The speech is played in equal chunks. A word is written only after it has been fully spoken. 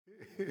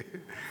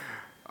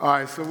All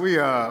right, so we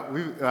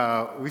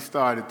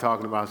started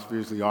talking about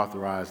spiritually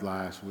authorized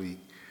last week,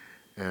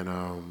 and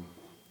I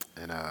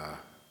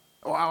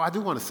do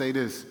want to say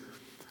this,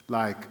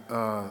 like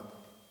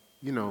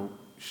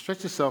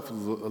stretch yourself a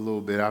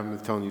little bit. I've been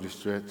telling you to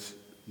stretch,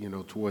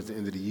 towards the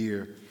end of the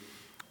year,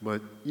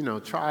 but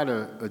try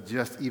to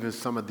adjust even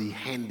some of the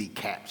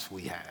handicaps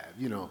we have.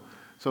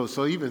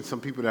 So even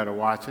some people that are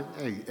watching,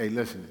 hey,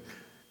 listen.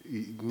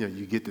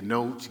 You get the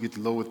notes, you get the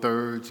lower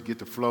thirds, you get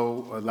the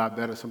flow a lot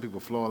better. Some people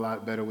flow a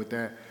lot better with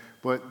that.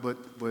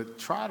 But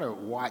try to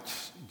watch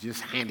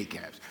just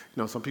handicaps.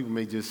 Some people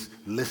may just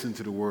listen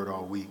to the word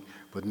all week,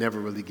 but never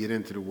really get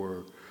into the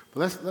word.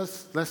 But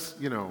let's it's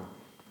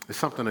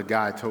something a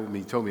guy told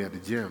me at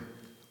the gym.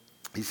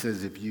 He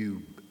says if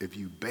you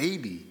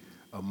baby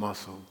a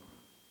muscle,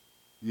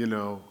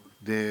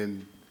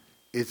 then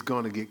it's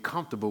going to get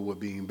comfortable with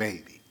being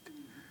babied.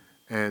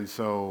 And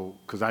so,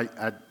 because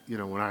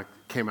when I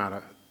came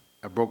out,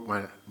 I broke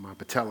my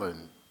patella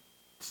in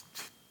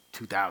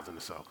 2000 or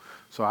so.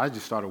 So I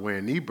just started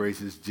wearing knee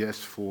braces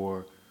just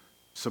for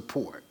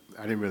support.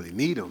 I didn't really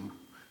need them,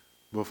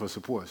 but for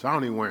support. So I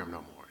don't even wear them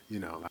no more,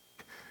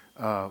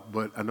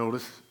 But I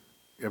noticed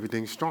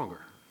everything's stronger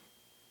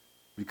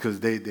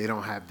because they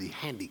don't have the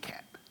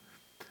handicap.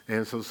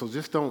 And so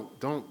just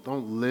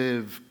don't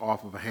live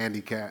off of a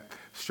handicap.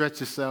 Stretch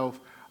yourself.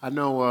 I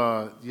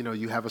know,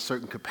 you have a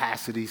certain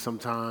capacity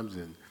sometimes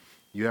and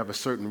you have a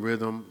certain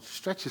rhythm.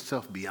 Stretch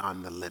yourself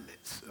beyond the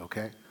limits,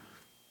 okay?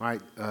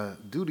 Right?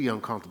 Do the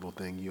uncomfortable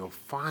thing. You'll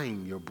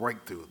find your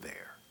breakthrough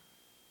there.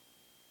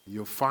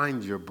 You'll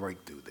find your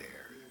breakthrough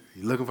there.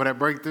 You looking for that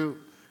breakthrough?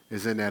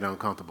 It's in that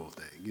uncomfortable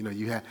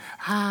thing.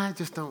 I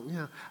just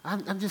don't,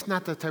 I'm just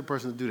not that type of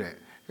person to do that.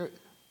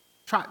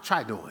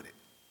 Try doing it.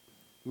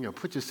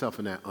 Put yourself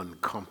in that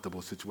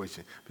uncomfortable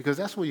situation because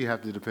that's where you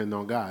have to depend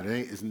on God.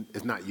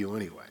 It's not you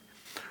anyway.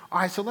 All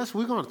right, so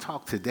we're going to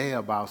talk today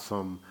about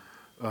some,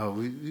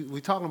 we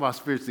talking about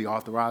spiritually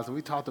authorized, and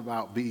we talked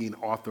about being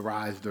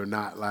authorized or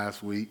not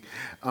last week.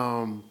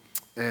 And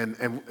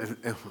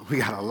we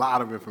got a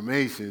lot of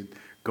information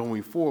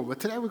going forward. But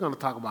today we're going to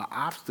talk about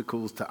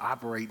obstacles to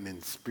operating in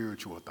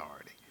spiritual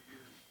authority.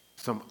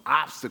 Some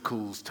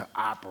obstacles to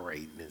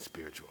operating in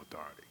spiritual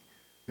authority.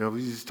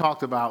 We just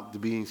talked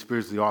about being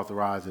spiritually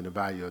authorized and the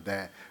value of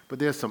that, but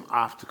there's some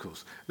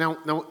obstacles. Now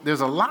there's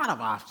a lot of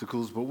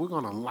obstacles, but we're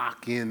going to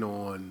lock in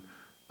on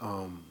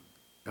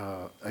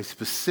a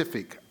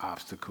specific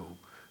obstacle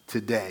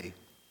today.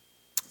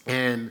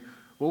 And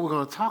what we're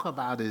going to talk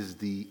about is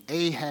the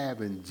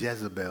Ahab and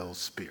Jezebel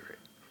spirit,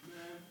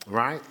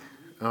 right?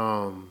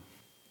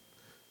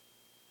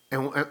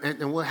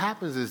 And what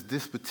happens is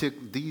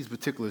these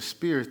particular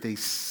spirits,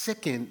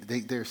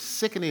 they're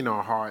sickening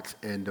our hearts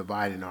and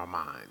dividing our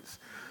minds,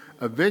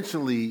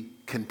 eventually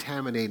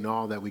contaminating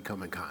all that we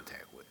come in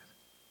contact with.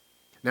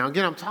 Now,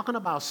 again, I'm talking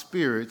about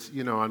spirits.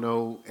 I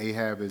know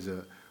Ahab is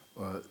a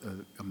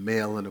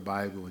male in the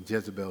Bible and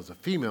Jezebel is a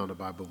female in the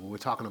Bible, but we're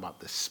talking about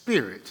the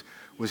spirits,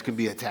 which can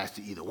be attached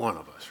to either one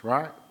of us,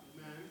 right?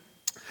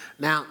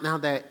 Now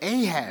that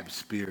Ahab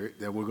spirit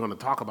that we're going to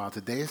talk about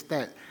today is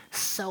that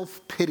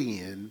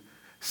self-pitying,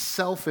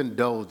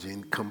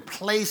 self-indulging,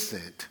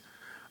 complacent,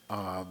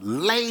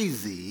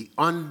 lazy,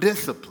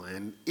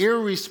 undisciplined,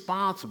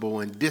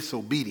 irresponsible, and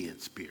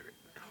disobedient spirit,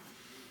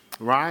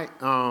 right?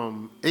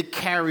 It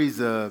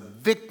carries a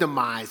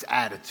victimized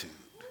attitude,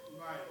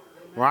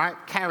 right?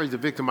 Carries a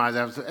victimized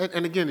attitude.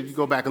 And again, if you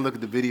go back and look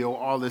at the video,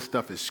 all this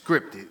stuff is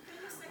scripted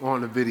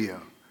on the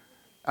video.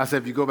 I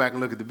said if you go back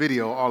and look at the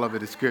video, all of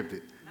it is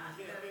scripted.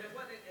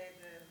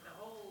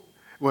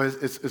 Well,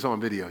 it's on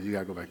video. You got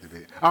to go back to the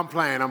video. I'm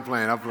playing. I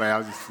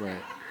was just playing.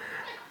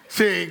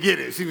 She didn't get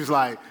it. She was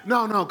like,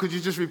 no, could you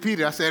just repeat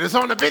it? I said, it's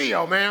on the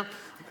video, man.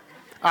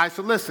 All right,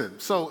 so listen.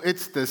 So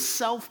it's the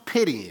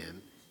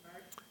self-pitying,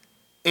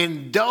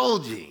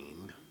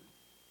 indulging,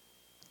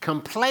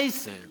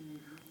 complacent,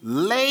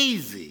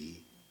 lazy,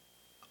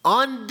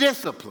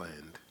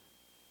 undisciplined,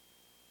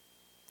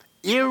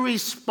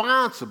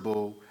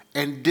 irresponsible,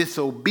 and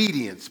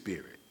disobedient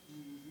spirit.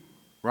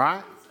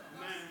 Right?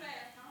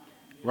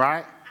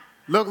 Right?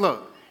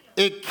 Look.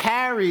 It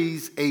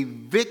carries a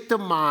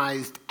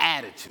victimized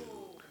attitude.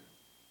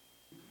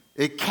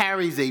 It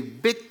carries a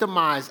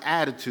victimized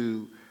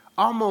attitude,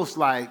 almost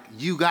like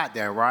you got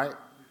that, right?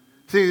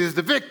 See, it's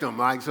the victim.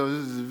 So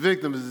this is the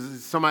victim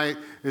is somebody.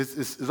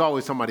 It's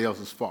always somebody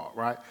else's fault,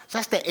 right? So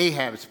that's the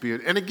Ahab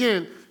spirit. And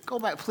again, go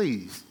back,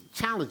 please.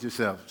 Challenge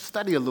yourself.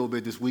 Study a little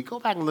bit this week. Go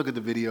back and look at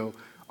the video.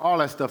 All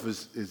that stuff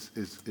is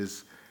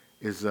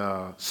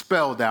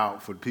spelled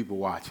out for the people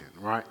watching,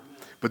 right?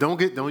 But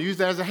don't use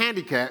that as a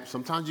handicap.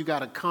 Sometimes you got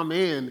to come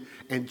in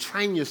and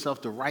train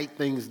yourself to write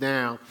things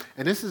down.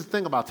 And this is the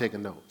thing about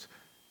taking notes.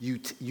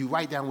 You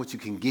write down what you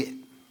can get,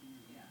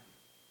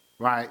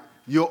 right?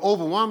 You'll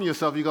overwhelm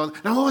yourself. You go,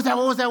 now what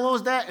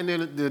was that? And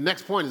then the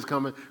next point is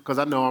coming because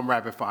I know I'm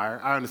rapid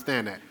fire. I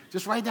understand that.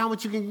 Just write down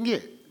what you can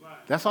get. Right.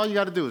 That's all you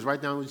got to do is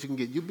write down what you can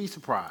get. You'll be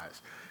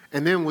surprised.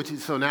 And then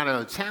so now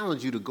that'll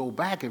challenge you to go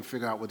back and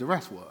figure out what the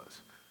rest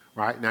was,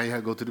 right? Now you have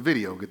to go to the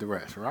video and get the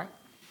rest, right?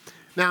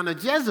 Now, the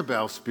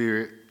Jezebel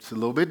spirit, it's a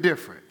little bit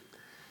different.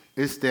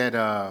 It's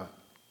that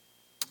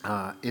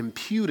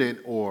impudent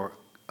or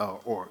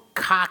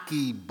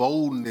cocky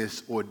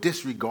boldness or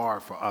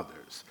disregard for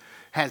others.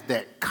 Has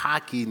that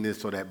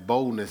cockiness or that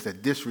boldness,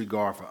 that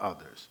disregard for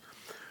others.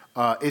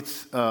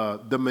 It's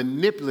the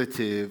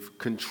manipulative,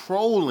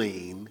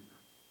 controlling,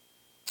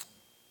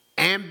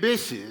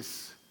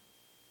 ambitious,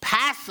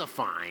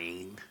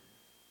 pacifying,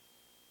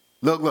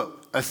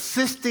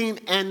 assisting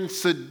and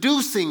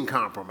seducing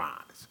compromise.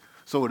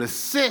 So it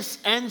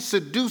assists and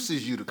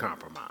seduces you to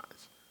compromise.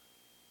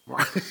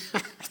 Right?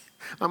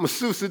 I'm going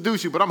to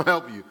seduce you, but I'm going to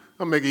help you.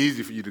 I'm going to make it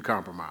easy for you to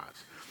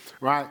compromise.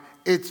 Right?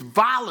 It's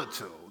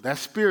volatile. That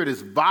spirit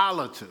is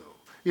volatile.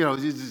 Try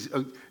to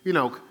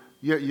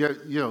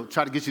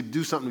get you to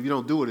do something. If you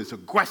don't do it, it's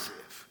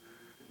aggressive.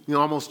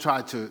 Almost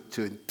try to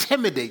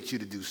intimidate you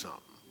to do something.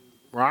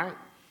 Right?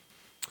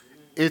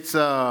 It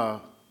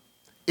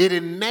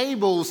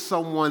enables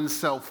someone's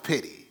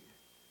self-pity.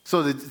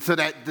 So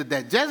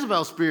that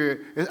Jezebel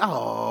spirit is,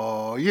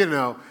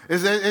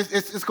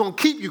 it's going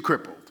to keep you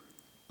crippled.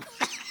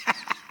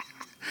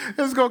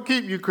 It's going to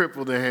keep you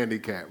crippled and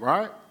handicapped,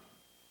 right?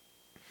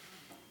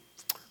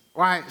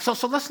 Right. So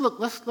let's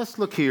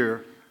look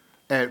here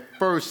at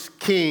 1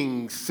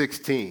 Kings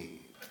 16.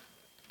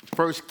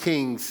 1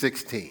 Kings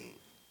 16.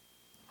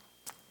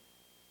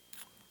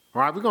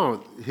 All right, we're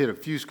going to hit a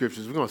few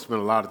scriptures. We're going to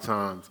spend a lot of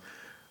time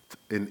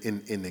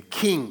in the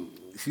kings.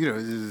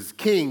 It's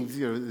kings,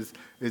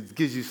 it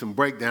gives you some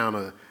breakdown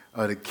of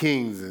the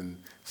kings, and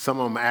some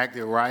of them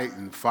acted right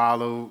and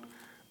followed,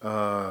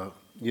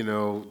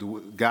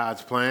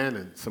 God's plan,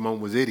 and some of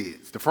them was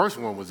idiots. The first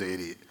one was an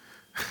idiot.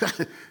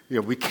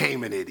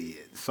 Became an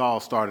idiot. Saul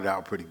started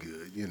out pretty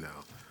good,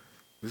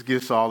 Let's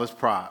give Saul his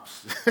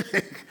props.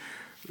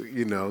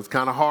 It's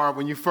kind of hard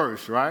when you're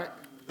first, right?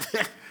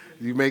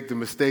 You make the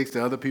mistakes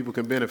that other people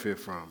can benefit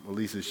from. At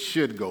least it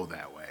should go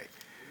that way.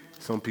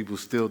 Some people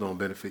still don't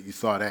benefit. You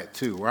saw that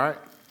too, right?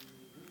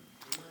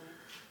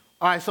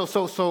 All right, so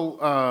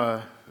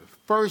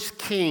 1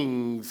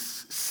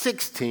 Kings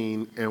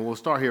 16, and we'll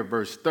start here at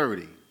verse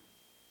 30.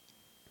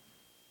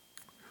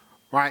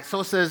 Right,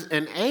 so it says,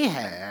 and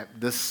Ahab,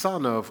 the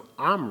son of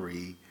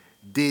Omri,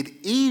 did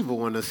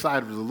evil in the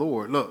sight of the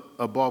Lord,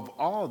 above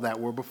all that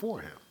were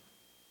before him.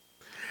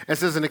 It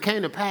says, and it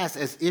came to pass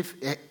as if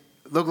it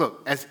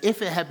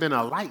had been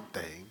a light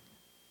thing,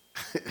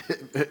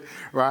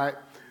 right,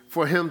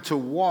 for him to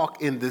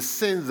walk in the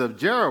sins of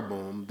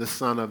Jeroboam, the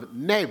son of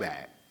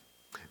Nebat,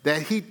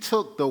 that he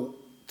took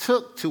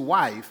to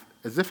wife,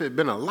 as if it had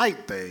been a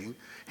light thing,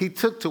 he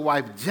took to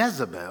wife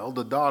Jezebel,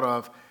 the daughter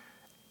of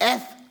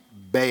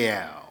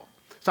Ethbaal.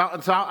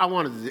 So I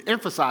wanted to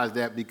emphasize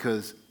that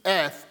because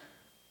Eth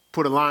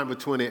put a line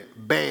between it,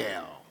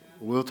 Baal.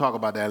 We'll talk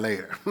about that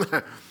later.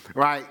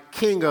 Right?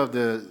 King of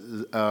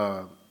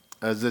the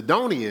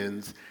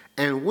Zidonians,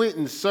 and went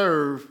and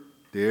served,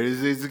 there it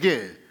is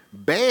again,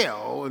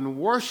 Baal, and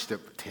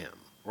worshipped him,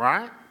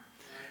 right?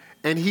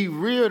 And he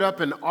reared up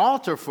an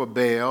altar for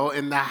Baal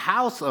in the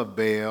house of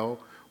Baal,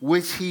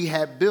 which he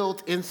had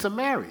built in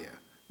Samaria.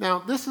 Now,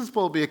 this is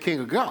supposed to be a king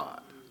of God,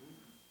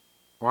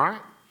 right?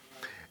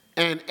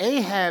 And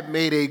Ahab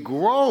made a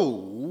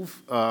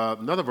grove,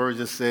 another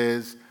version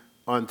says,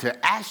 unto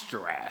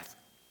Ashtaroth,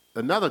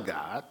 another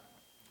god,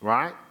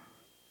 right?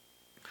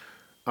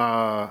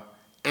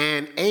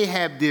 And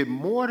Ahab did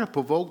more to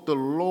provoke the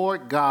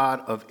Lord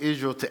God of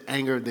Israel to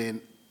anger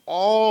than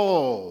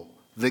all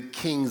the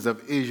kings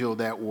of Israel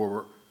that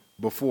were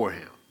before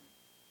him.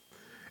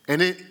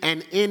 And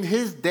in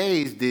his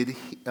days did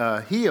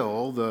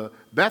Hiel, the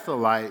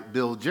Bethelite,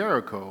 build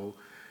Jericho,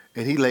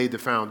 and he laid the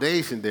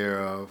foundation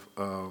thereof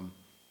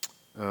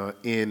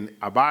in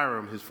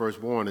Abiram, his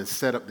firstborn, and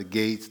set up the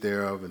gates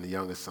thereof and the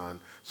youngest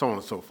son, so on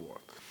and so forth.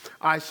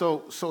 All right,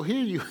 so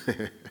here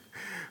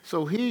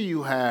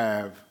you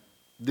have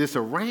this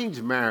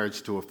arranged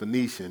marriage to a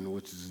Phoenician,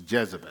 which is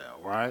Jezebel,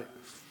 right?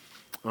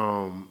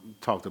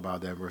 Talked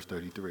about that in verse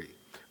 33.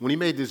 When he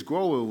made this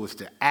grove, it was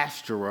to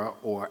Ashtoreth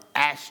or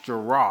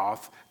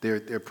Ashtaroth.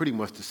 They're pretty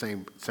much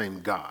the same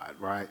god,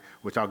 right?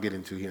 Which I'll get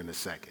into here in a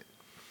second,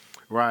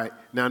 right?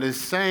 Now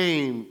this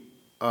same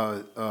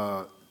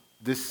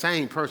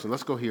person.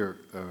 Let's go here,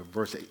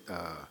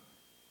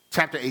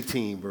 chapter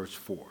 18, verse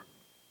 4.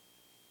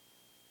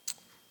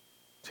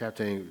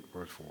 Chapter 8,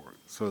 verse 4.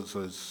 So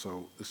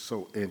it's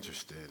so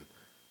interesting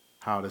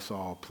how this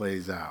all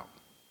plays out.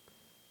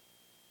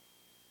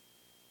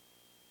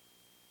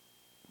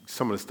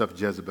 Some of the stuff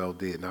Jezebel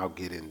did,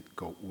 and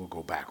we'll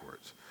go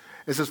backwards.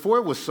 It says, for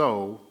it was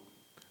so,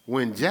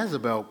 when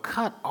Jezebel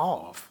cut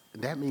off,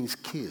 that means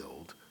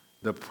killed,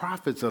 the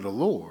prophets of the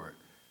Lord,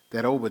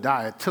 that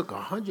Obadiah took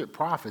 100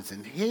 prophets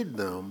and hid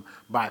them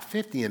by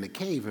 50 in a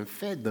cave and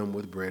fed them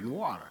with bread and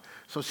water.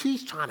 So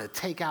she's trying to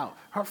take out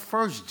her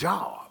first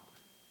job.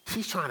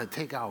 She's trying to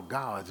take out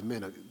God's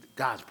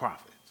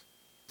prophets.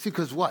 See,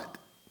 because what?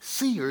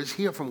 Seers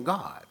hear from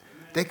God.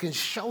 They can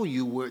show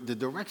you where the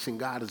direction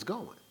God is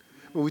going.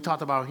 Well, we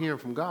talked about hearing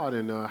from God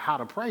and how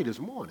to pray this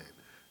morning.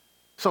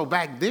 So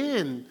back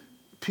then,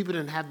 people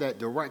didn't have that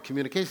direct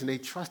communication. They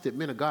trusted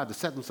men of God to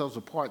set themselves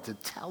apart to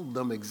tell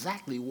them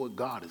exactly what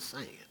God is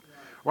saying.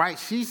 Right?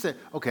 She said,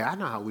 okay, I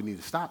know how we need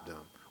to stop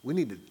them. We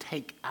need to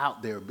take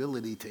out their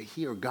ability to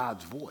hear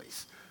God's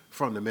voice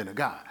from the men of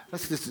God.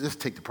 Let's just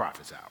take the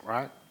prophets out,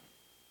 right?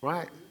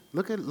 Right?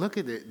 Look at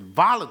it.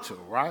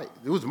 Volatile, right?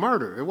 It was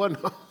murder. It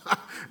wasn't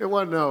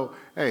no,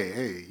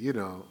 hey,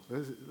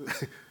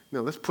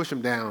 let's push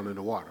them down in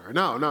the water.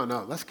 No,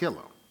 let's kill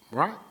them,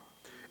 right?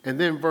 And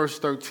then verse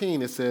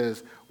 13, it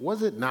says,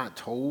 was it not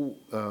told,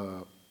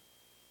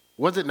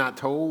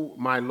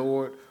 my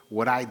Lord,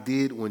 what I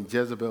did when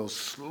Jezebel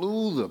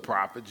slew the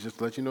prophets, just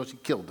to let you know she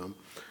killed them,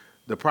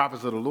 the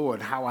prophets of the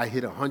Lord, how I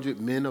hid 100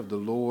 men of the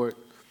Lord's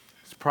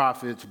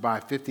prophets by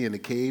 50 in the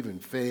cave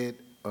and fed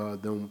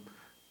them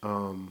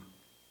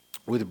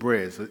with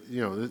bread. So,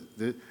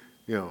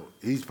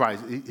 he's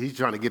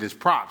trying to get his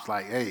props.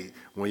 Like, hey,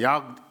 when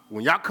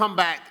y'all come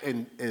back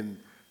and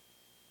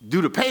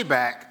do the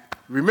payback,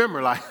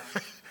 remember, like,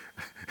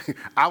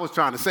 I was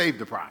trying to save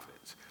the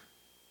prophets.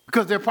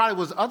 Because there probably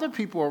was other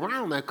people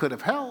around that could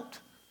have helped.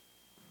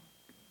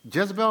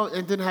 Jezebel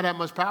didn't have that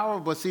much power,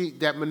 but see,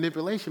 that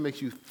manipulation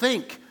makes you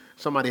think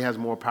somebody has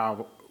more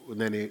power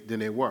than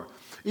they were.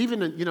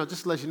 Even,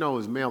 just to let you know,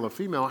 as male or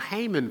female,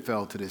 Haman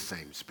fell to this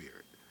same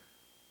spirit.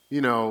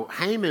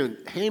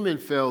 Haman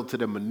fell to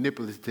the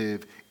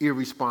manipulative,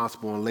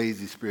 irresponsible, and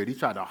lazy spirit. He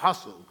tried to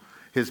hustle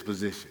his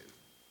position.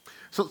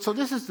 So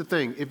this is the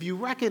thing. If you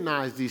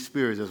recognize these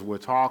spirits as we're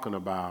talking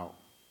about,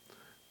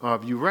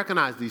 if you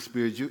recognize these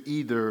spirits,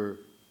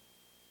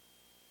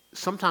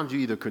 sometimes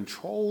you're either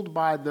controlled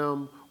by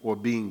them or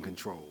being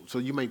controlled. So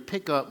you may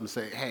pick up and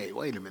say, hey,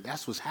 wait a minute,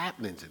 that's what's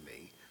happening to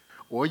me.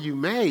 Or you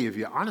may, if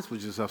you're honest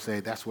with yourself,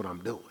 say, that's what I'm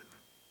doing.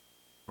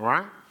 All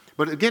right?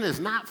 But again, it's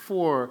not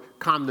for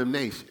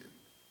condemnation,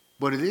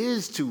 but it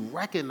is to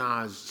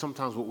recognize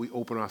sometimes what we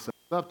open ourselves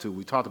up to.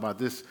 We talked about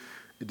this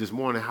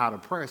morning, how to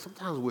pray.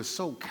 Sometimes we're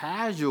so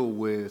casual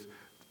with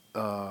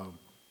the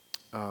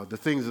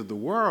things of the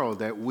world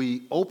that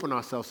we open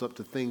ourselves up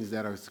to things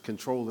that are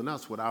controlling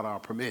us without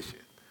our permission.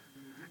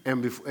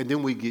 And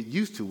then we get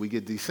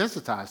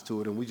desensitized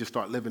to it, and we just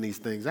start living these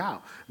things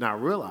out,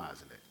 not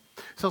realizing it.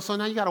 So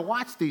now you got to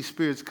watch these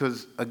spirits,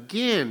 because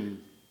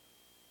again,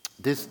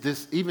 this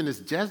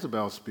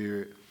Jezebel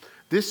spirit,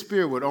 this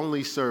spirit would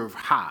only serve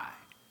high.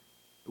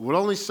 It would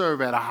only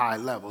serve at a high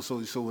level.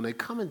 So when they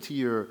come into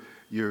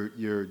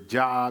your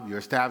job, your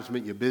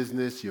establishment, your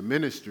business, your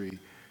ministry,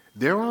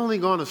 they're only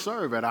going to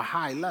serve at a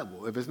high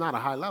level. If it's not a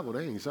high level,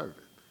 they ain't serving,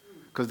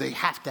 because they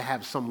have to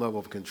have some level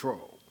of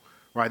control.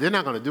 Right? They're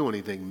not going to do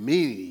anything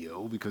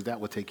menial, because that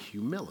would take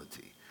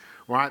humility.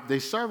 Right? They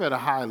serve at a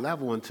high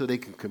level until they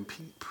can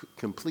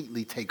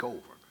completely take over.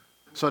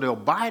 So they'll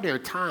buy their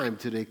time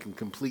till they can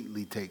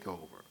completely take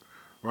over.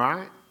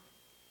 Right?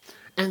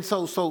 And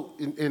so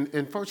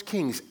in 1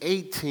 Kings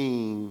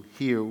 18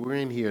 here, we're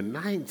in here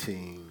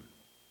 19.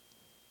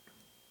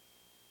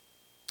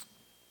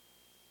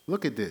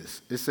 Look at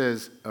this. It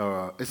says,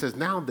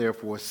 now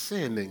therefore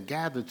send and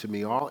gather to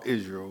me all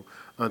Israel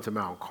unto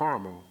Mount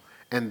Carmel,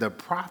 and the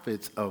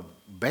prophets of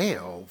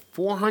Baal,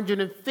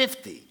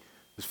 450.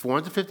 There's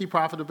 450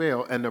 prophets of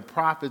Baal, and the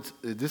prophets,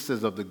 this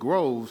says of the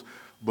groves,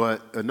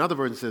 but another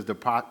version says the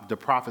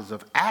prophets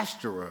of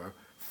Ashtoreth,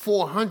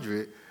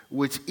 400,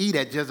 which eat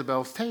at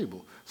Jezebel's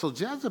table. So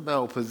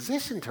Jezebel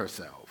positioned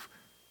herself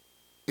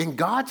in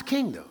God's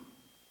kingdom,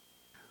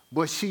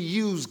 but she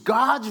used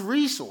God's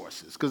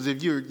resources, because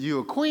if you're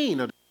a queen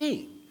or the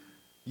king,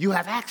 you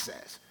have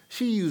access.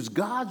 She used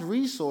God's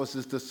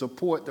resources to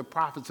support the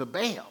prophets of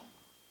Baal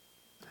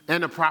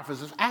and the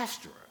prophets of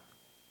Ashtoreth.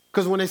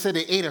 Because when they said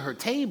they ate at her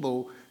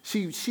table,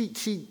 she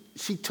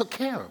took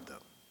care of them.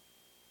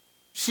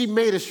 She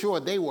made sure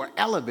they were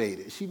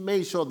elevated. She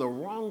made sure the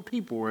wrong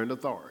people were in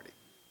authority.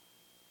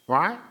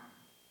 Right?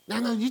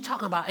 Now, you're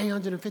talking about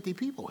 850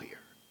 people here.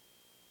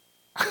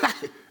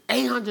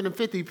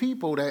 850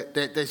 people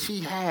that she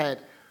had.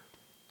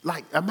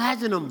 Like,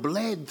 imagine them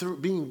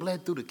being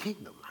bled through the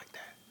kingdom like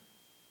that.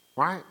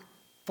 Right?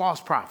 False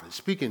prophets,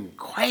 speaking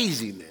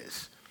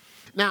craziness.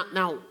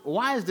 Now,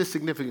 why is this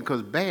significant?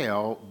 Because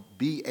Baal,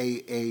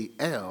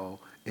 B-A-A-L,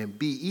 and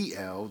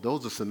B-E-L,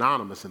 those are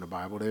synonymous in the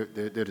Bible. They're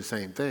the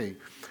same thing.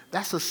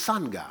 That's a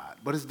sun god,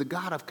 but it's the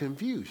god of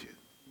confusion.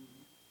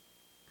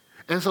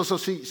 And so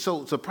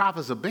the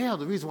prophets of Baal,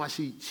 the reason why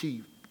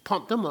she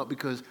pumped them up,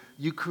 because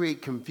you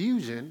create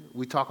confusion.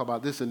 We talk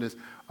about this in this,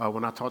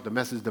 when I taught the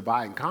message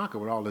Divide and Conquer,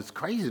 with all this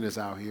craziness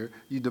out here.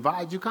 You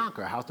divide, you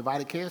conquer. A house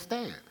divided can't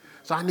stand.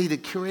 So I need to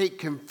create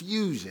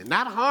confusion,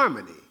 not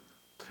harmony.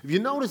 If you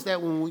notice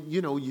that when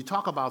you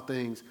talk about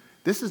things,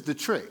 this is the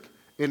trick.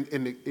 In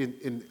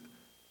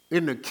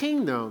the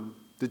kingdom,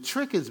 the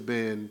trick has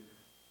been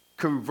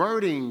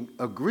converting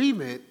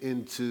agreement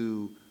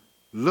into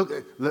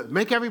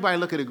make everybody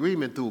look at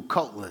agreement through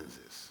cult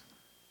lenses.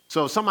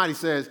 So if somebody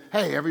says,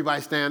 hey,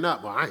 everybody stand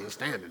up. Well, I ain't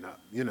standing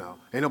up. Ain't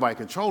nobody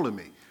controlling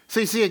me.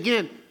 See,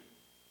 again,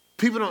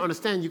 people don't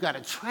understand you got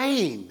to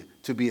train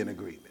to be in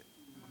agreement.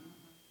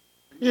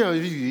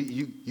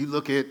 You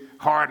look at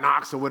Hard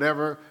Knocks or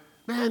whatever.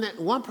 man,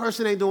 one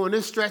person ain't doing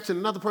this stretch and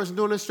another person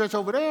doing this stretch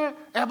over there.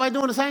 Everybody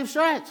doing the same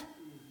stretch.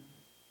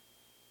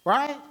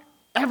 Right?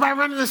 Everybody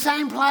running the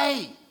same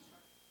play.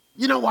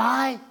 You know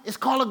why? It's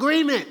called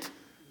agreement.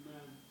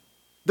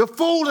 The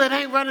fool that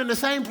ain't running the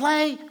same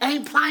play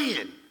ain't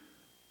playing.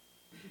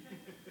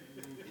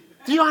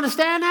 Do you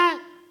understand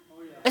that?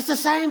 It's the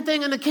same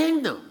thing in the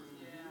kingdom.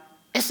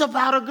 It's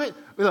about agreement.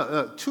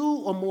 Look, two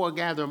or more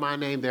gather in my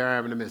name, there I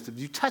am in the midst. If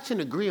you touch and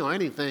agree on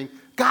anything,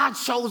 God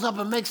shows up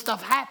and makes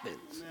stuff happen.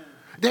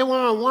 They were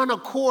on one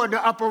accord in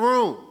the upper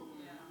room.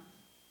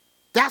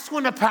 That's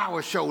when the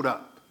power showed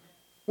up.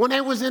 When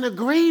they was in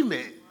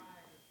agreement.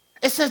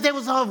 It says they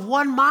was of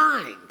one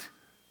mind.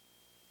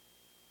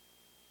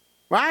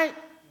 Right?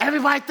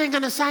 Everybody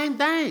thinking the same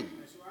thing.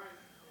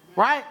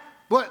 Right?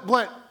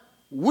 But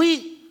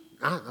we,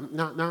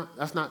 no,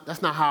 that's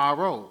not how I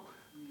roll.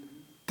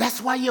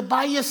 That's why you're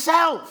by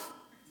yourself.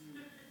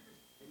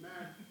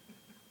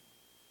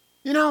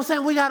 You know what I'm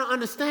saying? We got to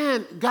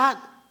understand God,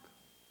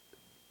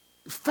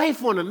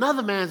 faith on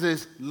another man's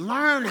is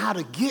learn how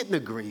to get in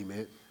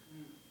agreement,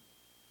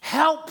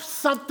 help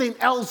something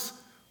else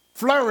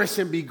flourish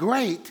and be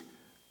great,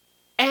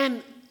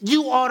 and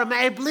you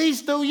automatically, it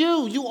bleeds through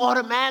you. You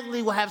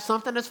automatically will have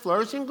something that's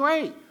flourishing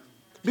great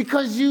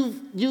because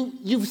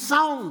you've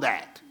sown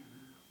that.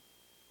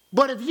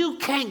 But if you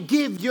can't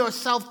give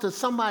yourself to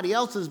somebody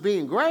else as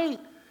being great,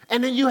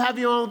 and then you have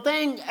your own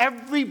thing,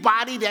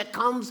 everybody that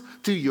comes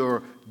to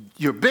your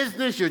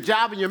business, your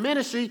job, and your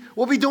ministry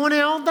will be doing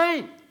their own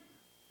thing.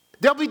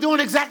 They'll be doing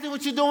exactly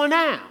what you're doing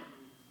now.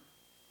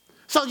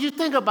 So you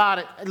think about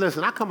it.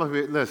 Listen, I come up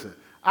here, listen,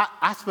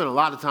 I spend a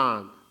lot of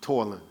time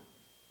toiling,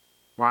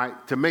 right,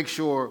 to make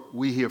sure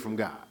we hear from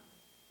God.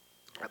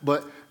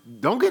 But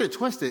don't get it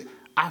twisted.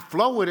 I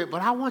flow with it,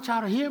 but I want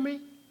y'all to hear me.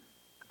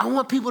 I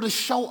want people to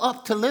show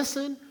up to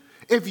listen.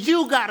 If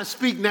you got to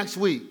speak next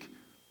week,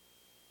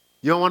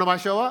 you don't want nobody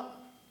to show up?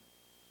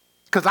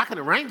 Because I can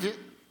arrange it.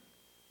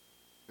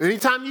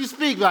 Anytime you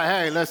speak, like,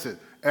 hey, listen,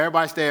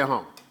 everybody stay at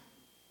home.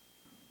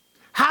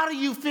 How do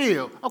you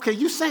feel? Okay,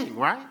 you sing,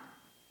 right?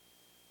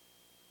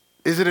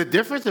 Is it a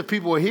difference if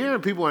people are here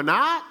and people are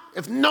not?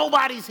 If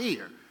nobody's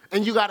here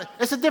and you got to,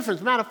 it's a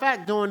difference. Matter of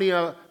fact, during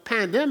the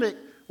pandemic,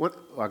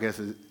 I guess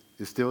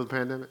it's still a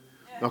pandemic?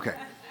 Okay.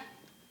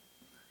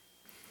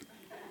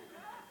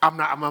 I'm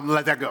going to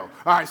let that go. All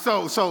right,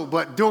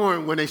 but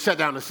when they shut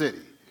down the city.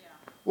 Yeah.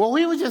 Well,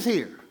 we were just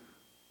here.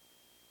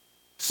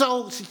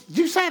 So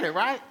you said it,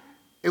 right?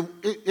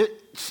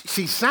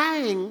 She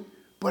sang,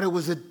 but it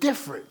was a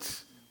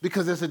difference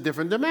because there's a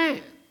different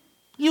demand.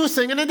 You were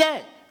singing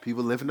today.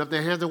 People lifting up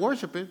their hands and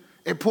worshiping.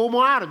 It pull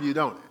more out of you,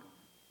 don't it?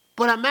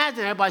 But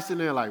imagine everybody sitting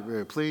there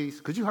like, please,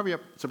 could you hurry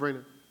up,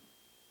 Sabrina?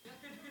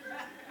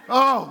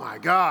 Oh, my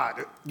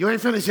God. You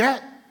ain't finished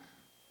yet?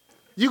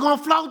 You're going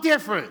to flow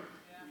different.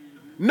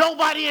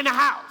 Nobody in the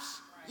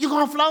house. You're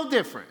going to flow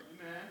different.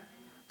 Amen.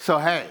 So,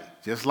 hey,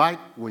 just like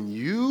when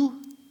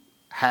you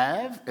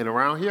have, and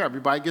around here,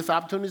 everybody gets the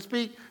opportunity to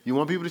speak, you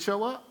want people to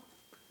show up?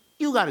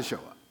 You got to show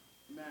up.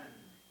 Amen.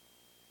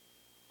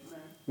 Amen.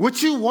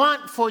 What you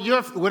want for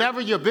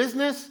whatever your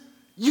business,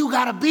 you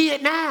got to be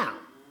it now.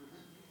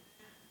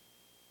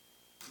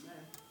 Amen.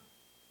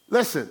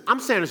 Listen,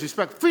 I'm saying this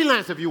respect.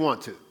 Freelance if you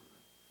want to.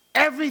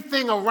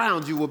 Everything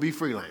around you will be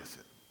freelancing.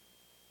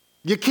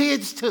 Your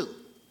kids, too.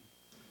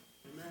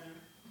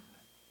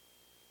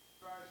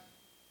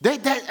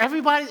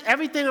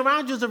 Everything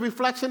around you is a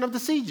reflection of the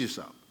seed you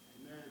sow.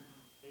 Amen.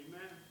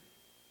 Amen.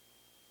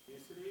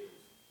 Yes, it is.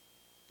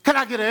 Can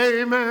I get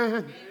an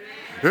amen?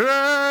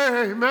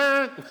 Amen.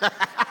 Amen.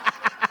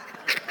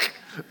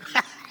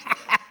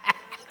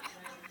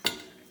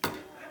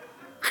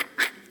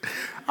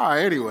 All right,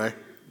 anyway.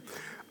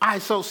 All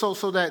right, so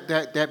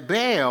that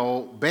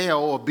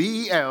Baal or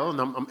B-E-L,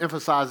 and I'm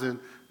emphasizing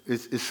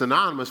it's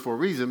synonymous for a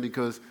reason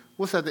because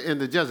what's at the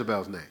end of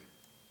Jezebel's name?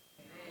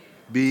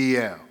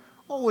 B-E-L.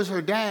 What was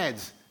her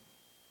dad's?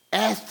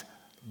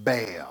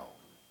 Ethbaal.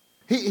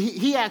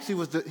 He actually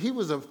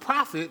was a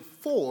prophet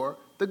for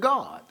the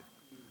god.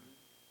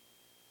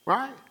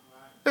 Right?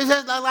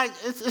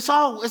 It's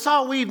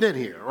all weaved in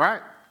here,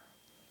 right?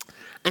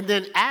 And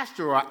then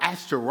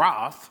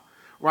Ashtaroth,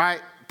 right?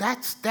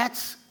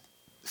 That's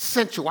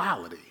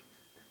sensuality.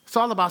 It's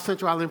all about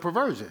sensuality and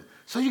perversion.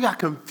 So you got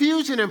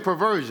confusion and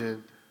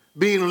perversion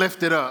being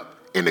lifted up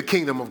in the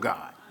kingdom of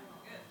God.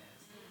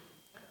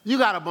 You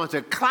got a bunch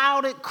of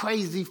clouded,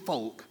 crazy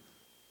folk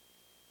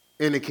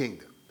in the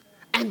kingdom.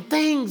 And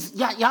things,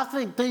 y'all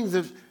think things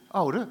of,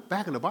 they're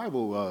back in the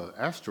Bible,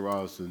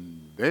 Ashtaroth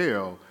and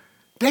Baal,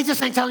 they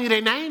just ain't telling you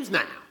their names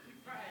now.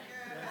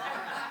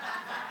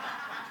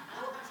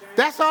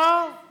 That's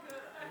all.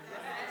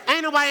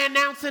 Ain't nobody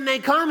announcing they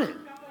coming.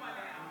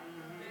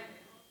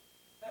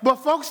 But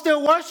folks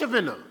still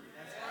worshiping them.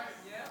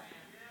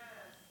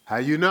 How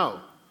you know?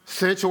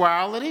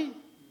 Sensuality,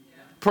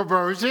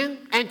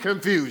 perversion, and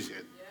confusion.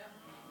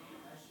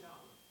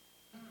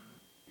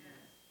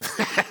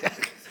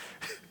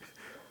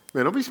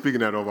 Man, don't be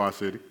speaking that over our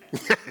city.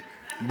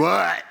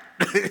 But,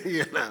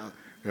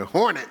 the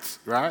hornets,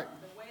 right?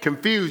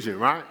 Confusion,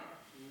 right?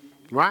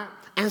 Right?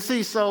 And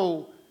see,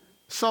 so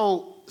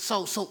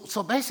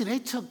basically they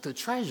took the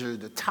treasure,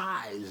 the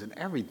tithes and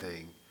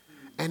everything,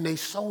 and they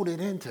sold it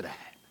into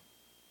that.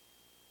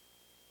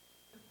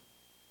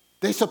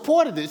 They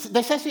supported this.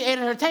 They said she ate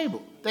at her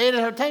table. They ate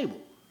at her table.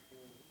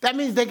 That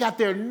means they got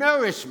their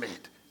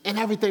nourishment and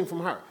everything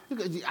from her.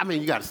 I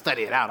mean, you got to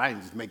study it out. I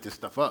didn't just make this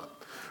stuff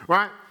up,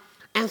 right?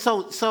 And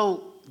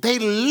so they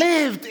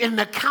lived in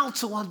the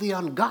counsel of the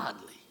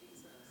ungodly.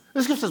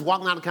 The scripture says,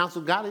 walk not in the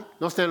counsel of godly,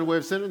 no stand in the way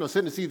of sinners, no sit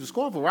in the seat of the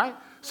scornful, right?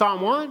 Psalm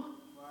 1.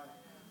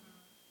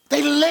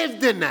 They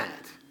lived in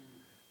that.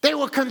 They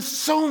were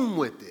consumed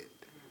with it.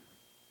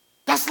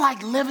 That's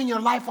like living your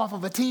life off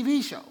of a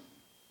TV show.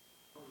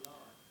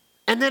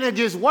 And then it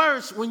gets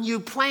worse when you're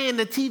playing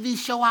the TV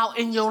show out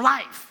in your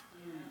life.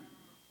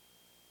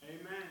 Amen.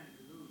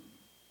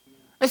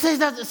 It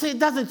says it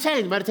doesn't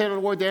change. Meditate on the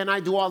word day and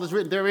night, do all that's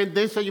written therein,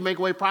 then shall you make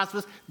your way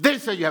prosperous, then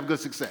shall you have good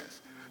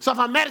success. So if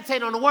I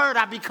meditate on the word,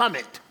 I become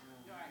it.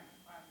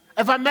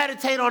 If I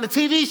meditate on the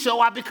TV show,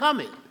 I become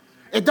it.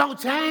 It don't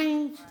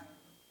change.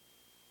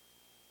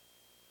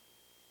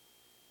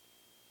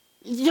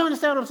 You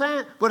understand what I'm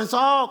saying? But it's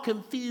all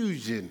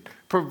confusion,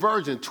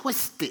 perversion,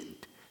 twisted,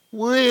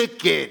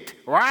 wicked,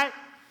 right?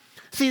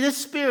 See, this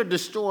spirit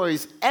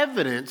destroys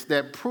evidence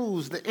that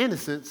proves the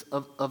innocence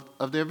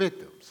of their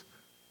victims.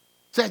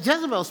 So that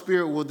Jezebel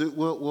spirit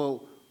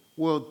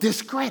will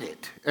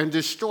discredit and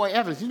destroy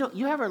evidence. You know,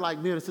 you ever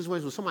like be in a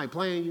situation where somebody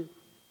playing you,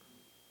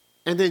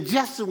 and then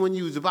just when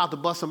you was about to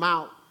bust them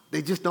out,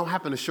 they just don't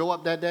happen to show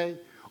up that day,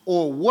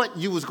 or what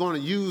you was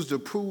going to use to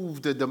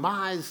prove the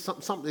demise,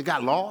 something that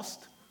got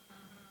lost.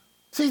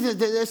 See,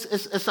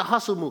 it's a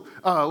hustle movie.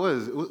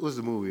 What was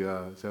the movie?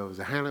 So it was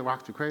a Hamlet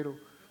Rock the Cradle.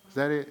 Is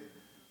that it?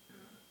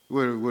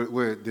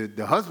 Where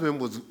the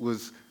husband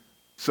was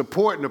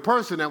supporting the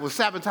person that was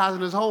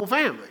sabotaging his whole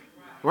family,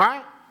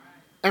 right?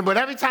 But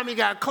every time he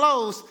got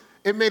close,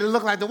 it made it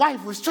look like the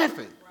wife was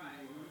tripping.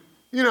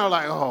 You know,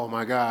 like, oh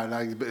my God,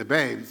 like,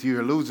 babe,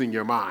 you're losing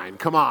your mind.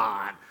 Come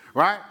on,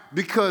 right?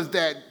 Because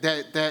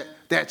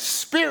that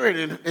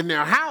spirit in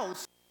their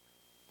house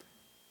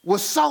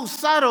was so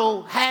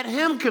subtle, had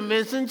him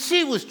convincing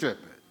she was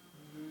tripping.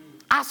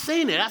 I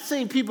seen it. I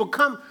seen people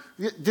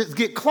just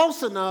get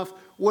close enough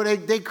where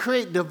they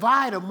create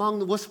divide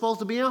among what's supposed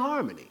to be in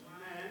harmony.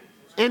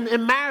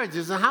 In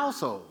marriages and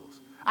households.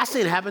 I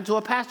seen it happen to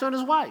a pastor and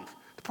his wife.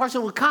 The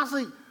person was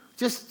constantly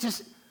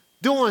just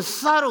doing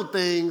subtle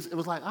things. It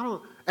was like, I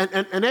don't,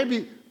 and they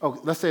be,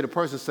 let's say the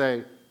person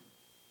say,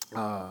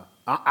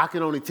 I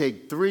can only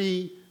take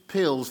 3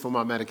 pills for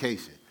my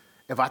medication.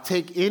 If I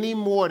take any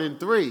more than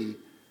 3,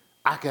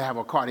 I could have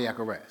a cardiac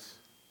arrest.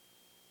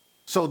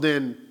 So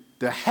then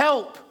the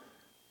help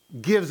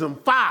gives him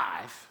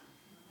 5,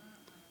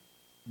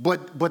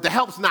 but the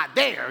help's not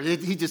there.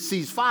 He just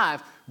sees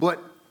 5, but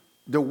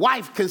the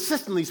wife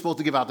consistently is supposed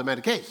to give out the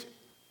medication.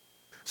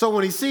 So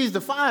when he sees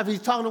the 5,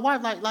 he's talking to the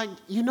wife like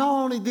you know,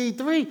 I only did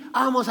 3.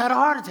 I almost had a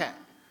heart attack.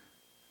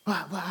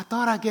 But I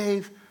thought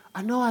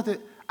I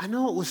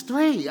know it was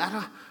 3.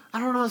 I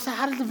don't know.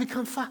 How did it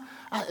become 5?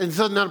 And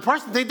so now the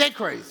person think they're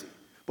crazy.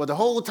 But the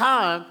whole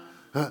time,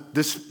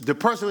 the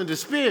person in the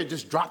spirit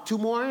just dropped 2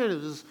 more in.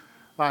 It was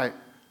like,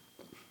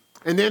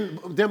 and then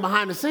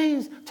behind the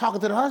scenes, talking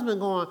to the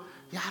husband going,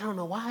 yeah, I don't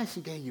know why she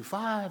gave you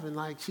 5. And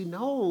like, she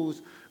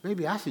knows,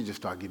 maybe I should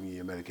just start giving you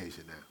your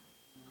medication now.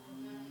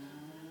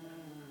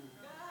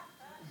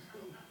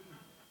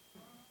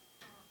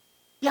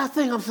 Y'all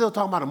think I'm still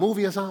talking about a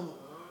movie or something?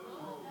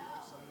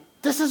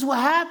 This is what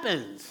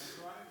happens.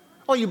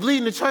 Oh, you bleed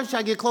in the church,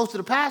 I get close to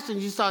the pastor,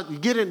 and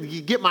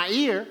you get my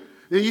ear.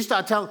 Then you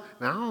start telling,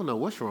 man, I don't know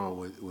what's wrong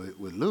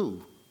with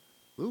Lou.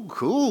 Lou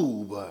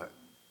cool, but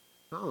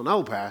I don't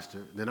know,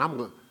 Pastor. Then I'm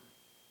going,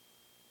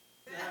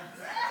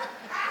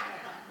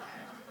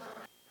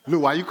 Lou,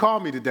 why you call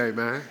me today,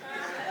 man?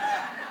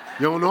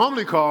 You don't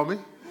normally call me.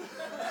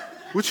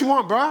 What you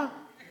want, bro?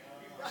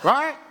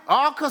 Right?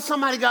 All because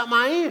somebody got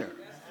my ear.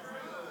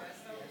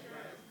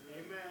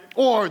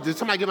 Or did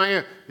somebody get my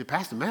ear? Hey,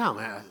 Pastor Mel,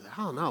 man,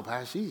 I don't know,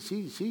 Pastor.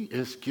 She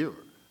insecure.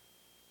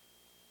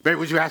 Babe,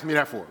 what you ask me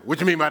that for?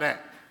 What you mean by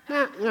that?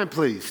 Man,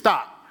 please,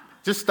 stop.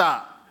 Just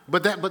stop.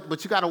 But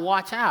you got to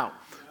watch out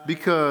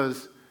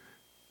because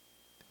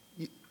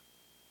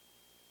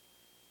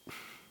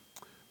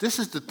this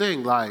is the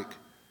thing, like,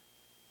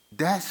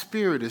 that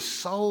spirit is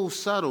so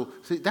subtle.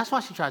 See, that's why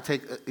she tried to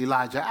take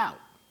Elijah out.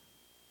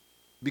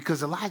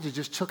 Because Elijah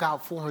just took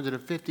out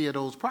 450 of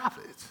those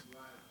prophets.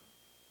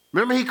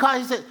 Remember he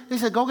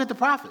said, go get the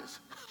prophets.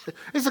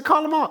 He said,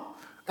 call them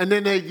up. And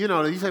then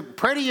he said,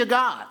 pray to your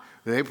God.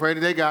 And they prayed to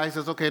their God. He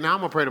says, okay, now I'm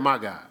going to pray to my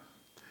God.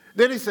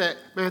 Then he said,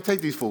 man, take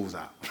these fools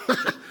out.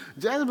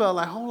 Jezebel,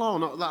 like, hold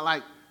on.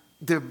 Like,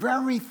 the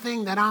very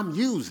thing that I'm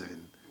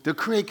using to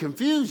create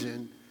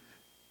confusion,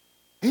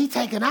 he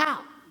taken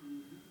out.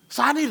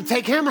 So I need to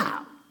take him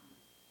out.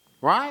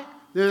 Right?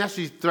 Then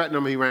after she threatened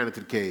him, he ran into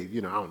the cave.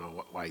 I don't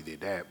know why he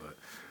did that,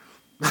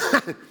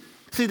 but...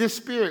 See, this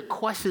spirit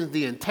questions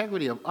the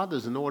integrity of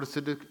others in order to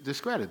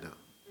discredit them.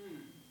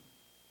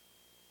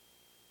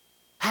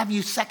 Have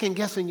you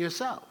second-guessing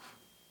yourself?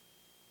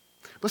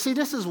 But see,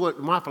 this is what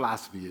my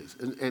philosophy is.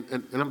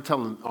 And I'm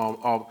telling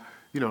all,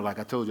 like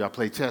I told you, I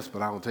play chess,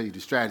 but I don't tell you the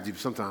strategy.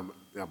 Sometimes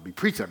I'll be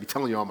preaching, I'll be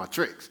telling you all my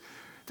tricks.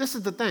 This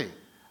is the thing.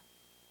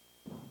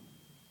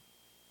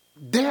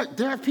 There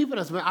are people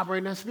that's been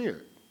operating that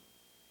spirit.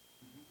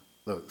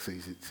 Look,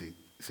 see,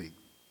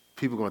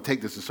 people are going to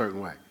take this a certain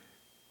way.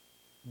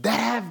 That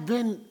have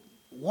been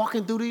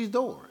walking through these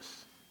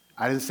doors.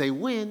 I didn't say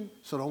when,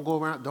 so don't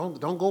go around,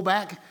 don't go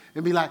back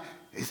and be like,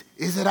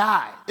 is it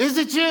I? Is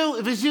it you?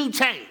 If it's you,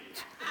 change.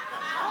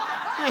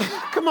 Hey,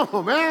 come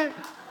on, man.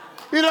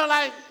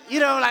 Like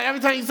every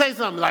time you say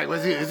something, like,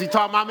 is he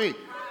talking about me?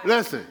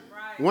 Listen,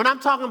 when I'm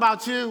talking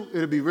about you,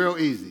 it'll be real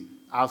easy.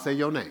 I'll say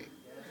your name.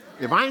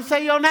 If I ain't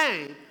say your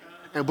name,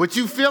 but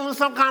you feeling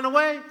some kind of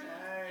way,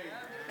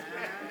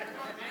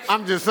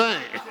 I'm just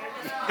saying.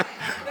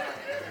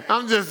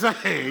 I'm just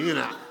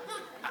saying,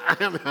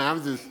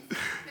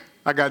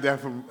 I got that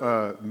from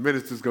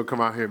ministers gonna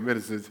come out here,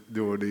 ministers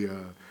during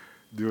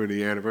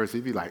the anniversary.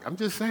 He'd be like, I'm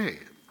just saying.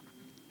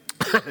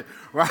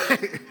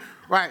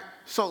 Right.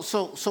 So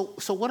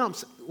what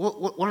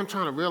I'm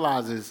trying to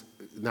realize is,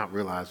 not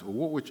realize,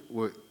 what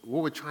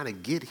we're trying to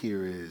get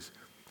here is,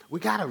 we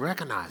got to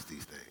recognize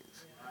these things.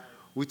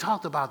 We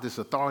talked about this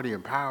authority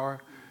and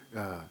power.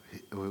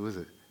 What was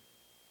it?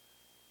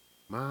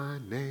 My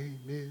name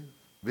is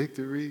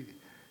Victory.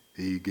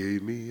 He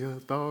gave me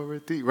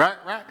authority. Right.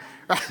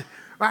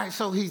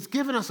 So he's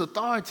given us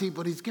authority,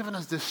 but he's given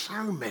us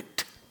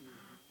discernment.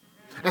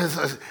 And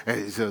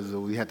so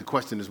we had the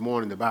question this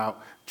morning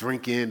about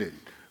drinking and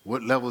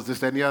what levels this,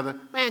 that, and the other.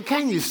 Man,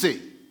 can you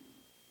see?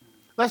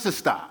 Let's just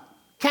stop.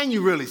 Can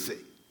you really see?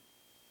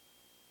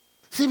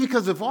 See,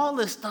 because if all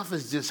this stuff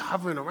is just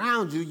hovering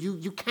around you,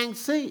 you can't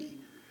see.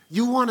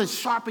 You want to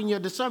sharpen your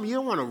discernment. You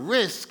don't want to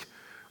risk,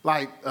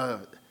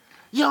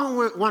 you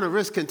don't want to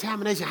risk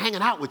contamination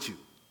hanging out with you.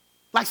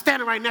 Like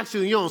standing right next to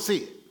you and you don't see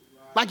it.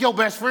 Like your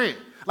best friend.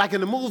 Like in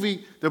the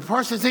movie, the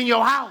person's in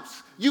your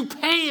house. You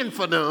paying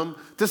for them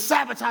to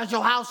sabotage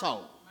your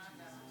household.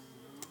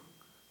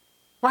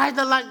 Right?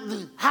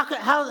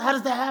 How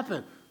does that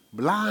happen?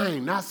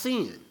 Blind, not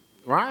seeing.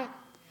 Right?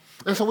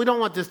 And so we don't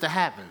want this to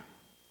happen.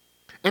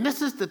 And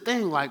this is the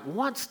thing,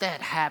 once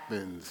that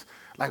happens,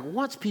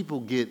 once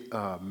people get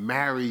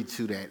married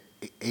to that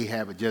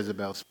Ahab or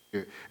Jezebel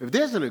spirit, if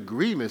there's an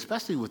agreement,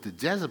 especially with the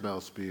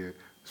Jezebel spirit,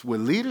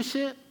 with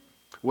leadership,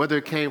 whether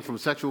it came from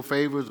sexual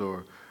favors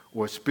or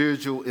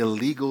spiritual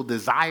illegal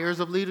desires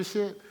of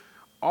leadership,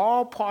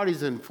 all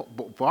parties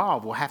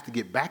involved will have to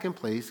get back in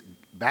place,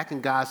 back in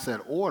God's set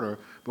order,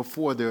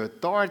 before the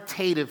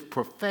authoritative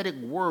prophetic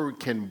word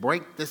can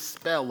break the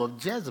spell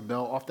of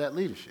Jezebel off that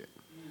leadership.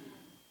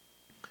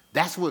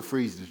 That's what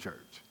frees the church.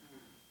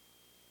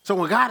 So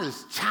when God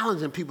is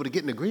challenging people to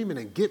get in agreement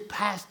and get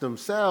past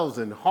themselves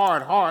and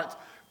hard hearts,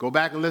 go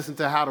back and listen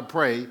to How to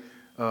Pray,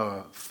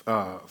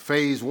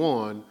 phase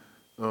 1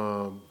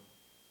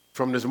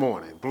 from this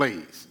morning,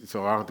 please.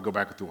 So I don't have to go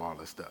back through all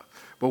this stuff.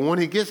 But when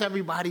he gets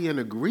everybody in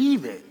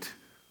agreement,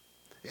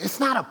 it's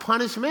not a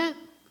punishment.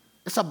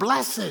 It's a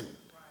blessing.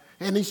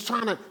 And he's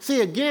trying to,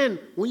 see again,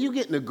 when you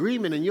get in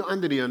agreement and you're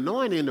under the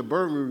anointing, the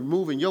burden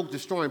removing, yoke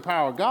destroying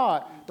power of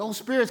God, those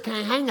spirits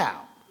can't hang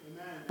out.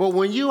 Amen. But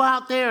when you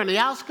out there in the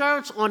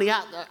outskirts,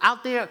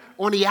 out there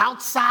on the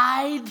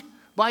outside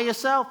by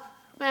yourself,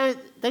 man,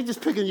 they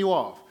just picking you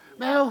off.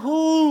 Man,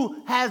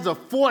 who has a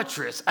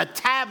fortress, a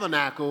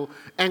tabernacle,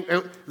 and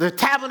the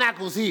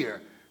tabernacle's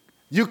here?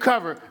 You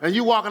cover, and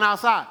you walking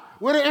outside.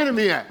 Where the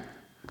enemy at?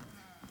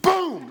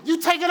 Boom, you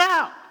take it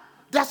out.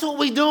 That's what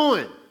we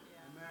doing.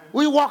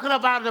 We walking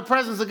up out of the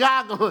presence of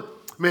God going,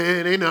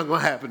 man, ain't nothing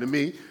going to happen to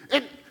me.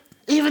 And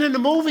even in the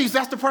movies,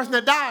 that's the person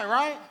that died,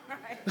 right?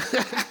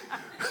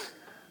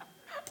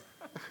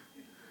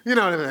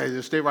 Hey,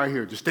 just stay right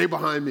here. Just stay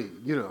behind me.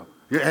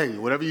 Hey,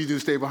 whatever you do,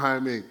 stay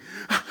behind me.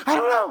 I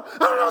don't know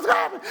what's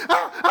going to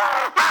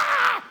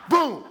happen.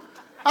 Boom.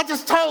 I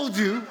just told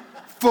you,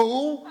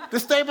 fool, to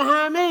stay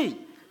behind me.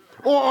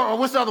 Or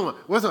what's the other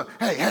one?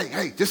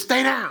 Hey, just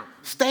stay down.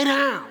 Stay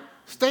down.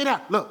 Stay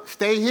down. Look,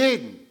 stay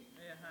hidden.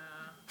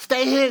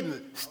 Stay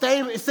hidden.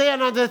 Stay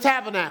under the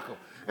tabernacle.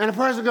 And the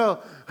person go,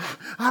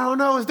 I don't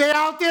know, is they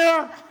out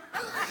there?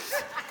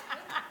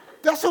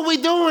 That's what we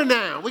doing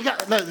now. We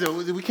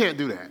can't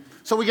do that.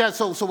 So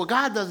what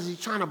God does is he's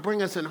trying to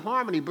bring us in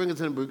harmony, bring us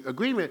in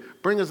agreement,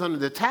 bring us under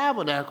the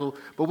tabernacle,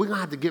 but we're going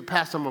to have to get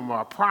past some of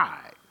our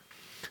pride.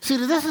 See,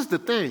 this is the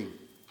thing,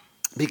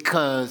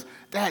 because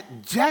that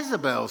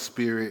Jezebel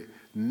spirit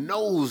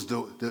knows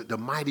the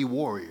mighty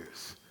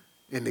warriors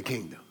in the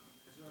kingdom.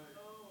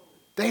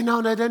 They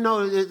know that they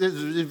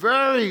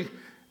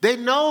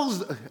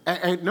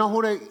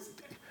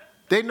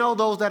know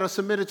those that are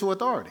submitted to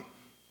authority.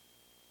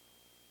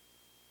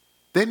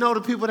 They know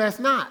the people that's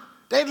not.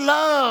 They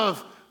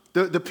love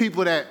the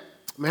people that,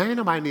 man, ain't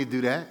nobody need to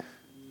do that.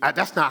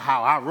 That's not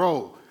how I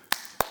roll.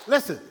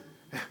 Listen,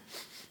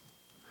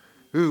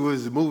 it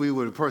was a movie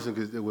where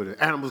the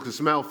animals could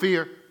smell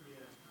fear. Yeah.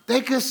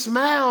 They could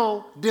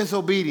smell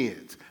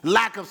disobedience,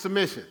 lack of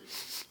submission.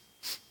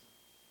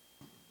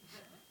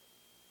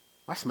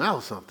 I smell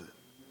something.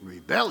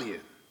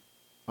 Rebellion.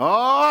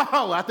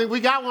 Oh, I think we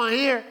got one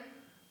here.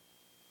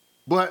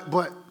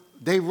 But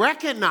they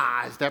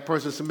recognize that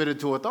person submitted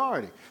to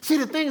authority. See,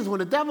 the thing is, when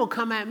the devil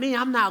come at me,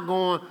 I'm not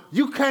going,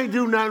 you can't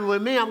do nothing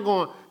with me. I'm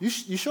going, you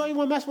sure you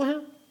want to mess with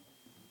him?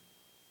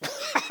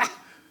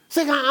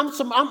 See,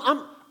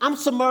 I'm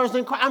submerged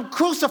in Christ. I'm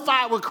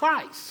crucified with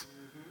Christ.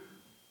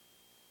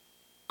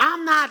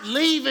 I'm not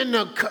leaving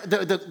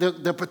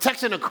the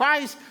protection of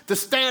Christ to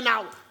stand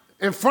out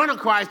in front of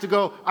Christ to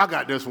go, I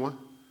got this one.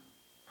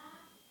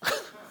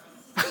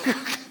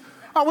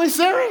 Are we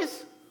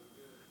serious?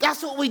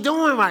 That's what we're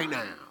doing right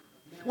now.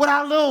 With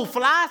our little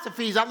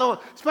philosophies,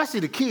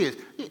 especially the kids.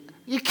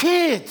 Your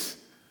kids.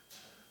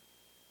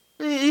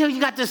 You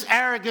got this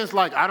arrogance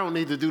like, I don't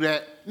need to do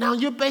that. Now,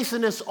 you're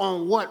basing this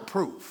on what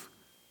proof?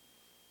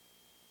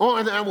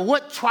 On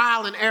what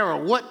trial and error?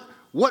 What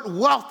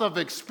wealth of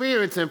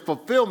experience and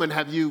fulfillment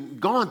have you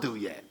gone through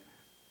yet?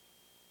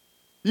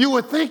 You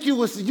would think you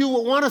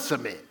would want to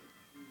submit.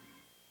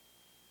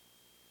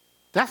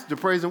 That's the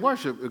praise and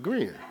worship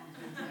agreeing.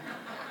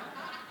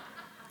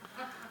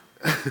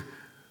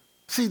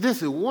 See,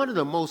 this is one of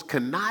the most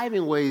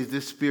conniving ways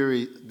this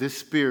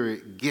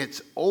spirit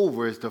gets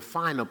over is to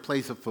find a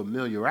place of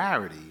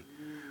familiarity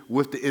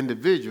with the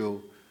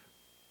individual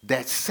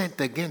that's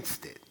sent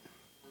against it.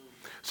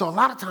 So a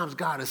lot of times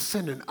God is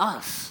sending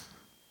us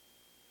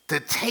to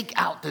take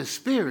out this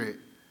spirit,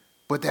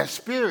 but that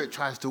spirit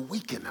tries to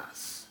weaken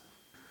us.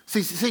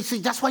 See,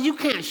 that's why you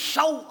can't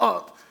show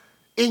up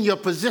in your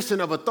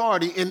position of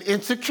authority in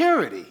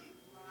insecurity.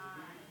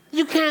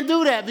 You can't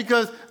do that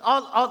because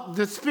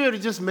the spirit will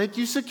just make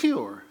you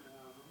secure.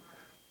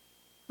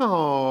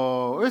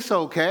 Oh, it's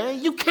okay.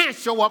 You can't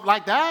show up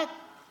like that.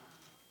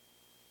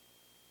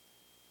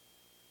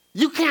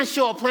 You can't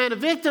show up playing the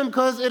victim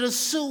because it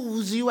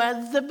assumes you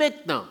as the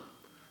victim.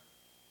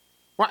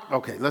 Right?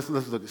 Okay, let's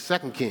look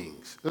at 2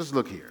 Kings. Let's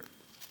look here.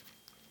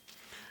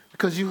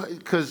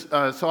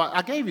 So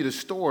I gave you the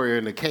story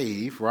in the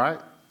cave, right?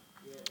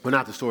 Well,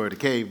 not the story of the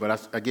cave,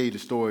 but I gave you the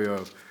story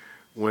of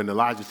when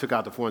Elijah took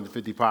out the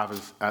 450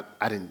 prophets.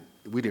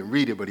 We didn't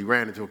read it, but he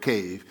ran into a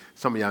cave.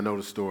 Some of y'all know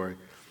the story.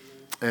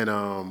 And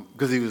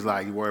because he was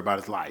like, he worried about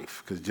his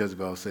life because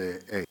Jezebel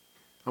said, hey,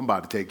 I'm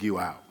about to take you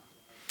out.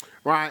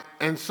 Right?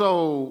 And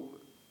so,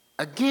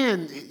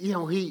 again,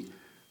 he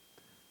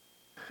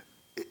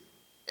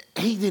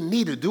didn't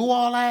need to do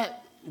all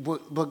that,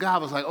 but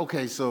God was like,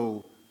 okay,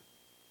 so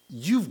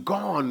you've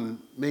gone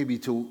maybe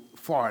too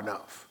far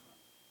enough.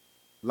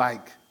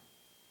 Like,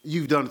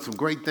 you've done some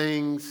great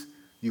things.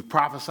 You've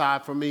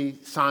prophesied for me,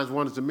 signs,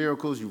 wonders, and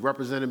miracles. You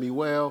represented me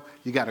well.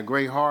 You got a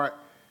great heart.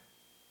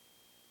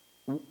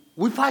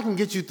 We probably can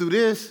get you through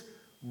this,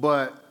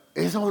 but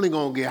it's only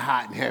going to get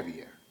hot and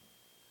heavier.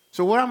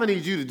 So what I'm going to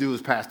need you to do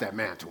is pass that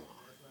mantle on.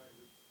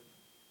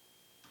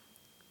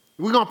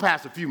 We're going to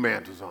pass a few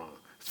mantles on.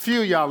 A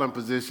few of y'all in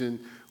position.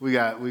 We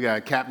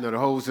got captain of the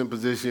host in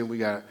position. We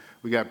got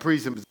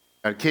priest in position.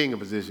 We got king in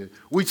position.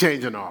 We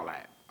changing all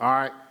that, all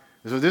right?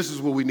 And so this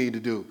is what we need to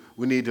do.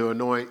 We need to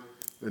anoint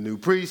a new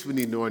priest. We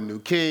need to anoint a new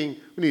king.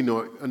 We need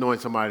to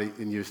anoint somebody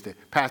in your state.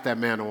 Pass that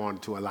mantle on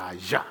to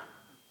Elijah,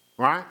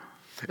 right?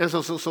 And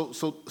so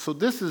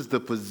this is the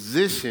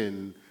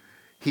position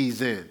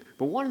he's in.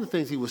 But one of the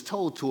things he was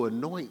told to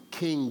anoint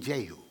King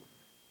Jehu.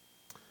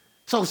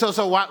 So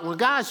when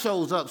God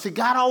shows up, see,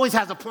 God always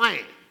has a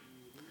plan.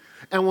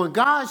 And when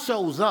God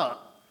shows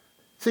up,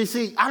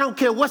 see, I don't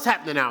care what's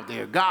happening out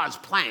there. God's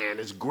plan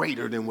is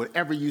greater than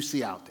whatever you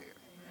see out there.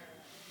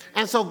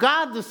 And so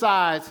God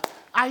decides,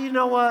 you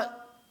know what?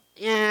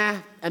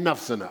 Yeah,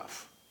 enough's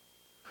enough.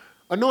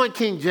 Anoint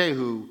King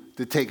Jehu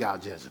to take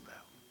out Jezebel.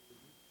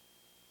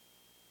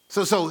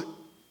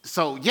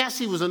 So yes,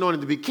 he was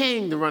anointed to be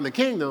king, to run the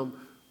kingdom,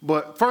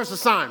 but first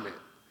assignment,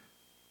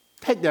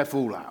 take that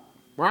fool out,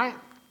 right?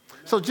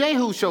 So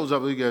Jehu shows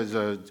up, he goes,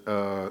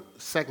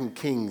 2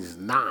 Kings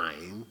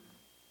 9.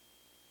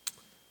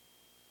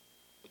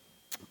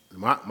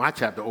 My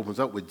chapter opens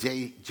up with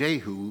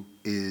Jehu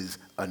is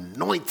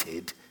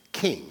anointed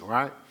king,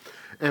 right?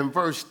 And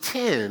verse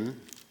 10,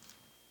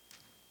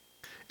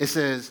 it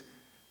says,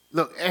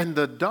 look, and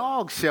the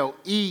dog shall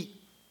eat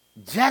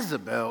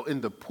Jezebel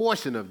in the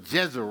portion of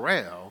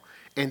Jezreel,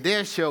 and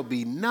there shall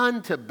be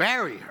none to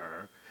bury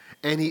her.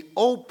 And he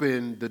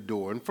opened the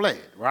door and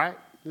fled, right?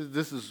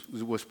 This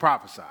was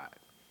prophesied,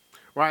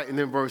 right? And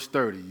then verse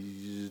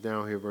 30,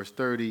 down here, verse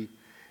 30,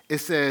 it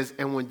says,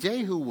 and when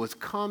Jehu was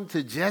come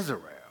to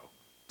Jezreel,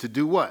 to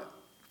do what?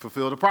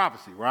 Fulfill the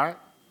prophecy, right?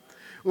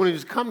 When he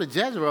was come to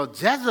Jezreel,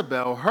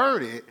 Jezebel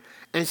heard it,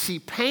 and she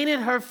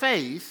painted her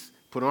face,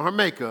 put on her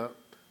makeup,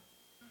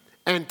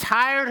 and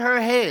tied her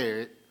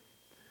hair,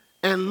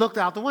 and looked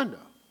out the window.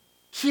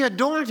 She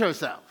adorned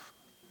herself.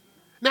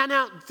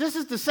 Now, this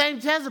is the same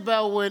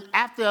Jezebel when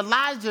after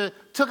Elijah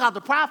took out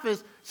the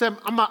prophets, said,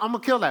 I'm going to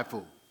kill that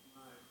fool.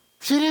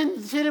 She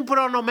didn't put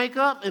on no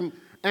makeup,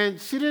 and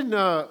she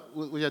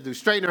didn't,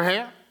 straighten her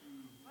hair.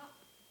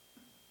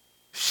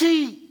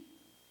 She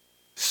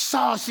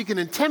saw she can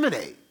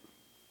intimidate.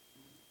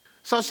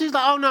 So she's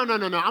like, oh, no. I'm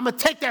going to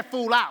take that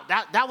fool out.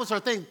 That was her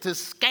thing, to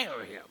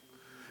scare him.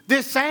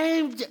 This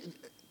same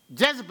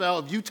Jezebel,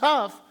 if you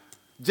tough,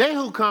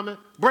 Jehu coming,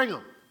 bring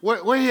him.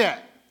 Where he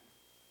at?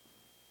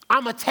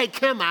 I'm going to take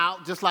him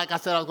out, just like I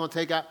said I was going to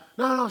take out.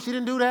 No, she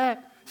didn't do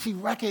that. She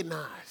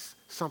recognized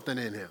something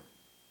in him.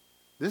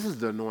 This is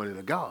the anointing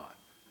of God.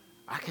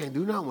 I can't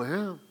do nothing with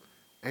him.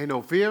 Ain't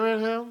no fear in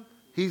him.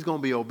 He's going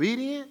to be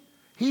obedient.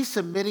 He's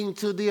submitting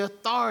to the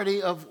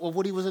authority of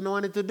what he was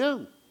anointed to do.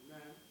 Amen.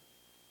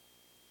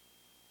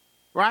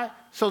 Right?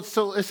 So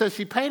it says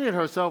she painted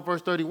herself,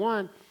 verse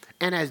 31,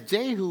 and as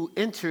Jehu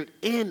entered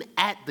in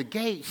at the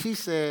gate, she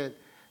said,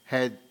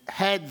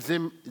 had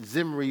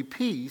Zimri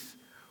peace,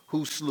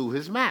 who slew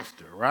his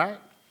master, right?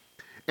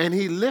 And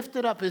he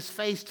lifted up his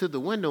face to the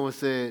window and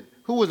said,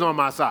 who was on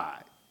my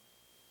side?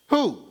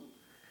 Who?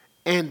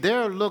 And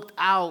there looked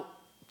out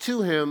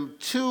to him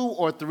 2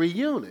 or 3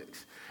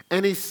 eunuchs.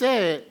 And he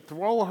said,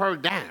 throw her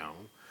down.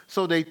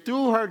 So they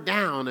threw her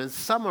down, and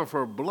some of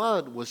her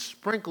blood was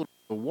sprinkled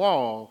on the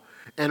wall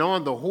and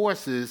on the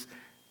horses,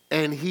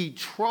 and he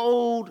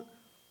trode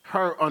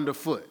her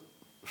underfoot,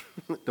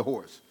 the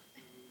horse.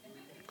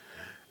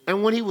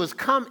 And when he was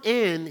come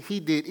in, he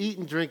did eat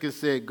and drink and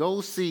said,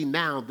 go see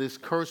now this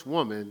cursed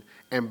woman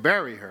and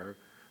bury her,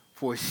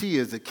 for she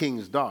is a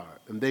king's daughter.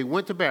 And they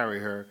went to bury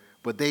her,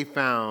 but they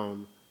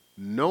found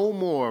no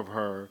more of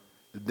her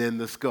than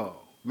the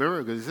skull.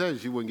 Remember, because he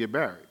said she wouldn't get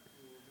buried.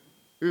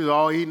 He was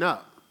all eaten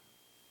up.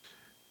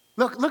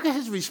 Look at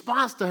his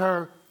response to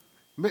her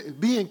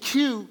being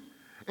cute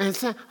and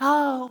saying,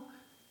 oh,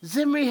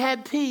 Zimri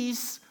had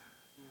peace.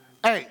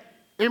 Hey,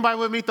 anybody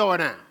with me? Throw it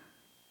down.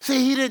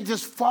 See, he didn't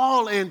just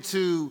fall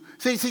into,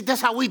 see,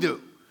 that's how we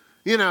do.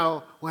 You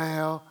know,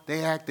 well,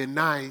 they acted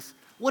nice.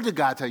 What did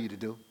God tell you to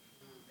do?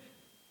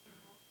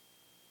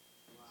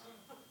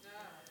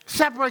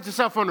 Separate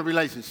yourself from the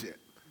relationship.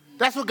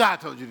 That's what God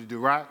told you to do,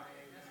 right?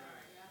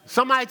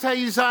 Somebody tell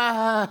you,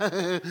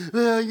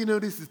 well, you know,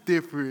 this is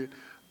different.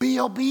 Be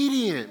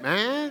obedient,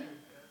 man.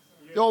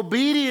 Your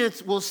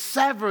obedience will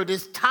sever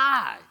this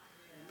tie,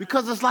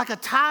 because it's like a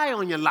tie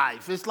on your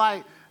life. It's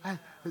like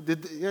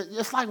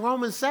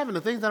Romans 7.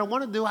 The things that I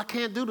want to do, I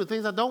can't do. The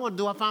things I don't want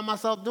to do, I find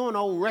myself doing.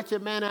 Oh,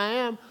 wretched man I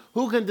am,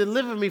 who can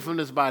deliver me from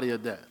this body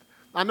of death?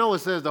 I know it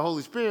says the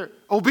Holy Spirit,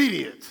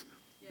 obedience.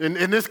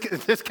 In this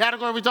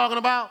category we're talking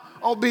about,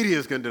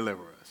 obedience can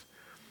deliver us,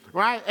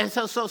 right? And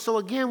so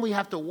again, we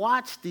have to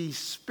watch these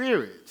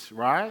spirits,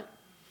 right?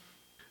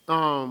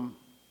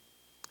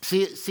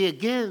 See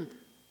again,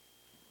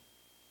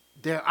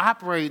 they're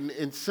operating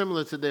in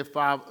similar to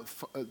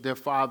their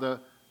father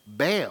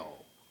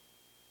Baal,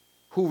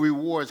 who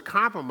rewards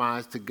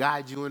compromise to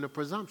guide you into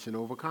presumption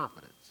over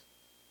confidence.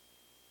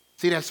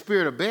 See, that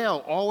spirit of Baal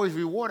always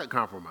rewarded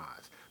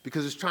compromise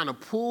because it's trying to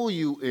pull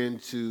you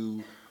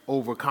into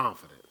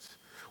overconfidence.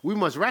 We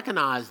must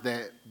recognize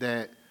that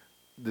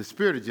the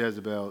spirit of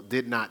Jezebel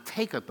did not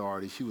take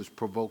authority. She was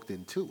provoked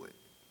into it.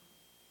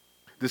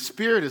 The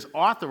spirit is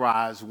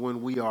authorized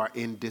when we are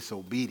in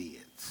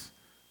disobedience,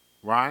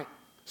 right?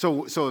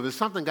 So if it's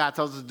something God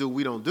tells us to do,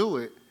 we don't do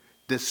it,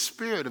 the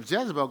spirit of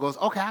Jezebel goes,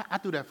 okay, I'll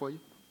do that for you.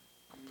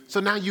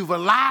 So now you've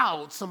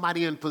allowed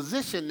somebody in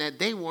position that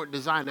they weren't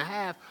designed to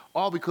have,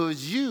 all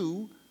because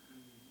you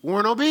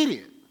weren't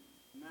obedient.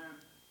 Amen.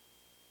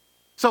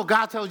 So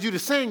God tells you to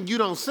sing, you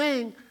don't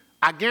sing.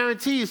 I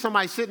guarantee you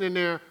somebody sitting in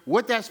there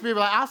with that spirit,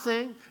 like, I'll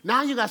sing.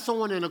 Now you got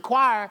someone in the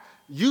choir,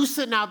 you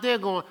sitting out there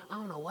going, I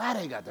don't know why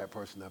they got that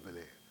person up in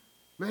there.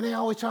 Man, they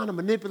always trying to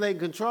manipulate and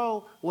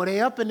control. Well,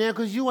 they up in there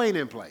because you ain't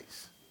in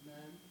place. Amen.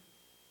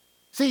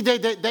 See,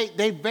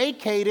 they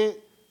vacated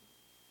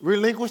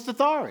relinquished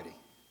authority.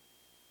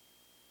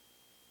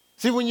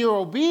 See, when you're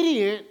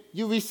obedient,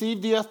 you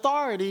receive the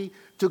authority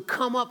to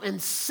come up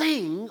and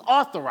sing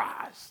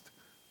authorized.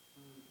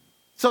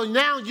 So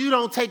now you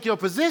don't take your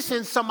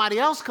position, somebody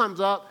else comes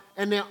up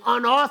and they're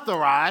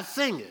unauthorized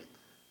singing,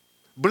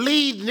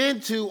 bleeding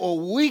into or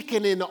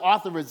weakening the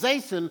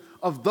authorization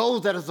of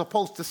those that are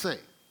supposed to sing.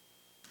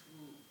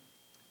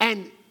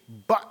 And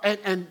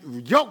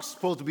yoke's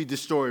supposed to be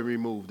destroyed and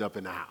removed up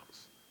in the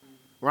house,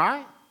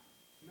 right?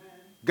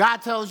 God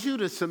tells you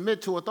to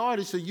submit to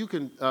authority so you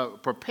can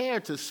prepare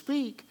to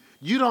speak.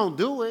 You don't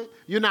do it.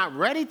 You're not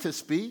ready to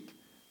speak.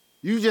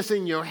 You're just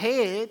in your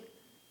head,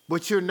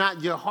 but you're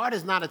not. Your heart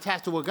is not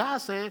attached to what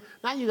God's saying.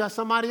 Now you got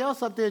somebody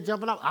else up there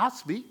jumping up. I'll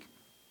speak.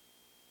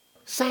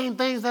 Saying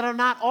things that are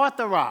not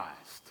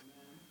authorized,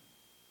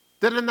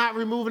 that are not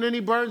removing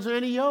any burdens or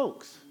any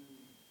yokes.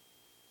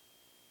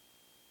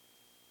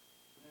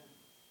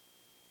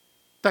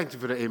 Thank you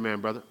for the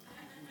amen, brother.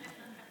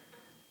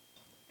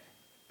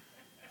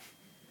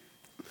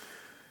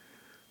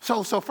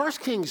 So 1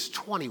 Kings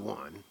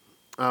 21,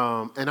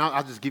 and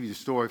I'll just give you the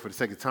story for the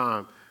sake of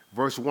time,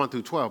 verse 1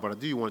 through 12, but I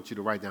do want you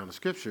to write down the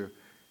scripture.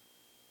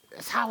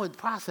 That's how it's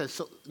processed.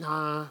 So,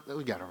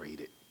 we got to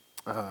read it.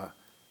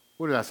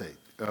 What did I say?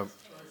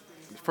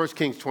 1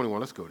 Kings 21,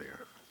 let's go there.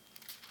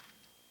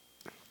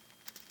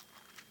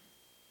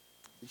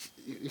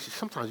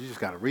 Sometimes you just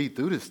got to read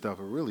through this stuff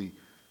and really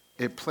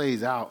it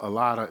plays out a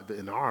lot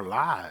in our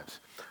lives.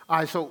 All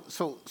right, so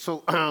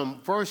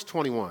verse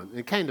 21,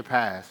 it came to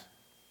pass,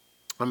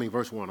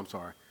 verse 1, I'm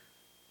sorry.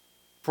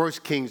 1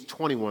 Kings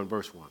 21,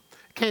 verse 1.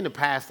 It came to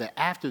pass that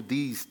after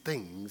these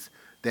things,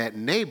 that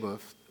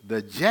Naboth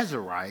the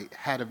Jezreelite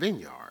had a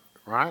vineyard,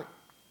 right?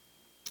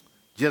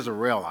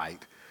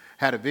 Jezreelite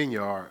had a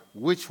vineyard,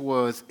 which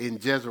was in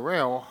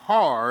Jezreel,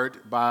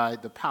 hard by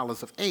the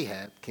palace of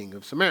Ahab, king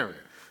of Samaria.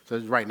 So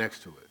it's right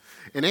next to it.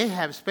 And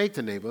Ahab spake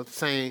to Naboth,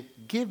 saying,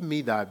 give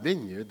me thy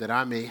vineyard, that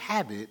I may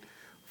have it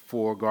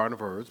for a garden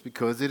of herbs,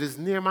 because it is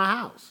near my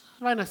house.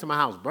 It's right next to my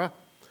house, bruh.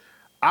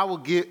 I will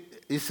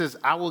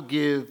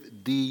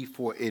give thee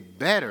for it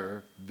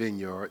better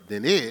vineyard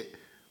than it,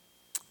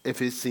 if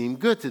it seem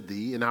good to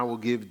thee, and I will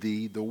give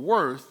thee the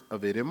worth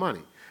of it in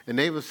money. And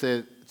Naboth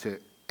said to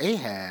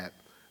Ahab,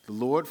 the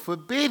Lord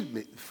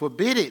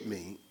forbidded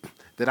me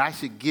that I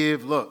should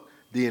give,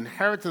 the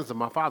inheritance of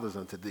my fathers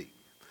unto thee.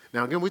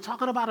 Now, again, we're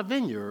talking about a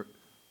vineyard,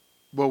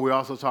 but we're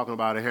also talking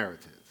about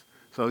inheritance.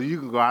 So you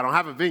can go, I don't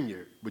have a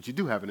vineyard, but you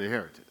do have an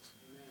inheritance.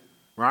 Amen.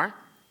 Right?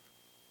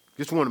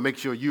 Just want to make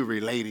sure you're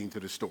relating to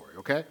the story,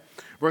 okay?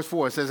 Verse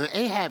 4, it says, and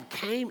Ahab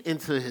came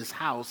into his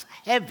house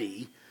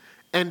heavy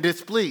and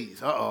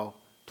displeased.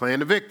 Playing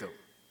the victim.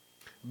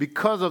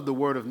 Because of the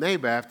word of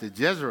Naboth, the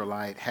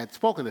Jezreelite had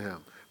spoken to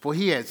him. For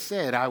he had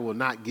said, I will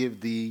not give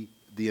thee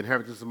the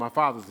inheritance of my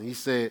fathers. And he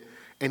said,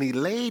 and he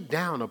laid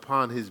down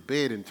upon his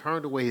bed and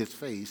turned away his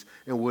face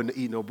and wouldn't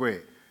eat no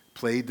bread.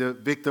 Played the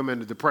victim in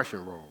the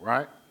depression role,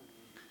 right?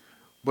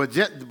 But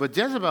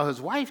Jezebel, his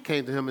wife,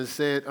 came to him and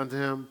said unto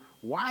him,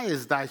 why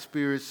is thy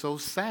spirit so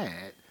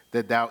sad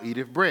that thou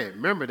eatest bread?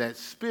 Remember, that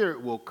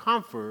spirit will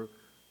comfort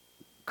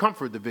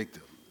the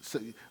victim.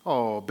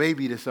 So,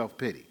 baby to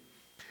self-pity.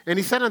 And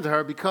he said unto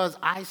her, because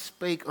I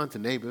spake unto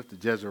Naboth the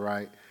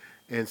Jezreelite,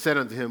 and said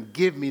unto him,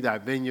 give me thy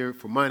vineyard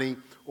for money,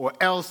 or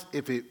else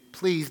if it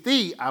please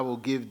thee, I will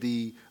give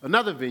thee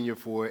another vineyard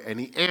for it. And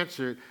he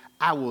answered,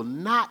 I will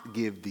not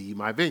give thee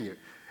my vineyard.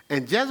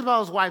 And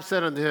Jezebel's wife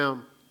said unto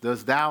him,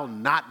 dost thou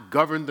not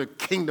govern the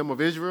kingdom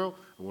of Israel?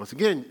 And once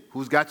again,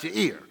 who's got your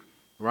ear,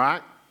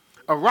 right?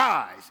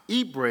 Arise,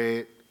 eat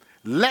bread,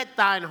 let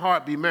thine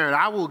heart be merry.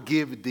 I will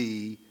give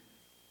thee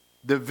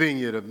the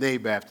vineyard of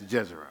Naboth the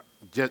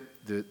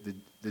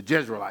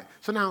Jezreelite.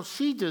 So now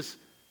she just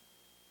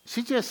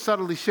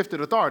subtly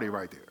shifted authority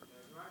right there.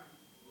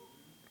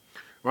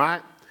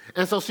 Right?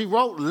 And so she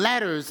wrote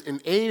letters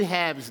in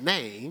Ahab's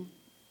name.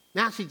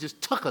 Now she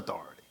just took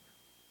authority.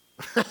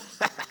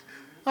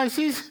 Like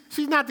she's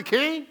not the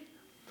king.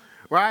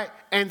 Right?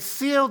 And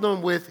sealed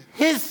them with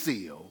his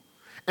seal,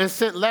 and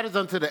sent letters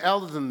unto the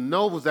elders and the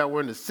nobles that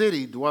were in the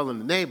city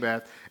dwelling in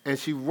Naboth. And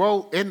she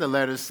wrote in the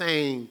letters,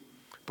 saying,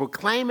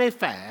 proclaim a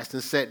fast,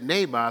 and set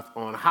Naboth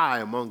on high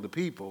among the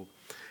people,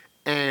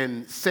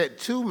 and set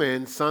 2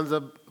 men, sons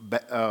of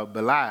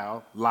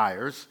Belial,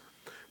 liars,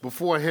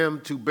 before him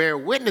to bear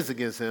witness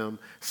against him,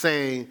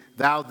 saying,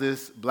 thou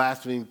didst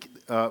blaspheme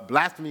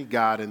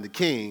God and the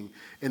king,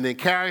 and then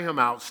carry him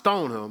out,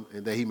 stone him,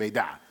 and that he may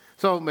die.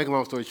 So, make a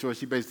long story short,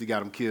 she basically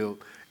got him killed,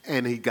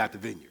 and he got the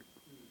vineyard.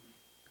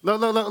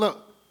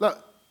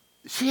 Look.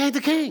 She ain't the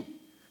king.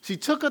 She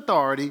took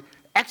authority,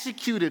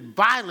 executed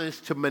violence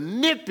to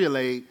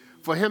manipulate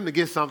for him to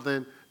get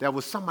something that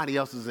was somebody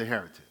else's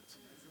inheritance.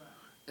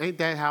 Right. Ain't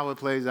that how it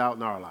plays out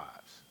in our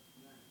lives?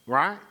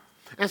 Right?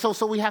 And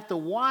so we have to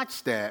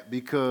watch that,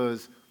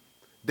 because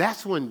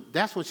that's when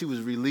she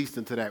was released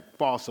into that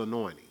false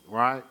anointing,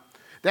 right?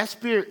 That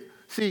spirit,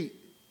 see,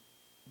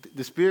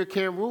 the spirit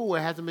can't rule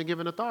where it hasn't been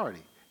given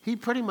authority. He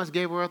pretty much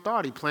gave her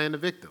authority, playing the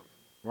victim,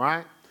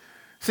 right?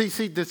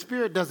 See, the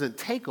spirit doesn't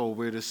take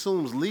over. It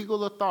assumes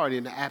legal authority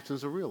in the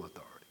absence of real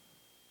authority.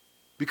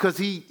 Because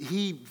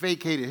he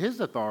vacated his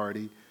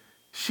authority,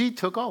 she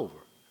took over.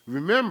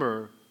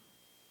 Remember,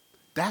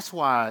 that's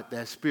why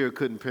that spirit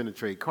couldn't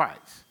penetrate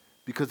Christ,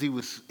 because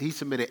he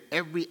submitted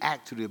every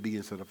act to the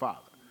obedience of the Father,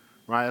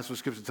 right? That's what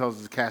Scripture tells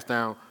us, to cast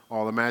down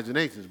all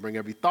imaginations, bring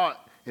every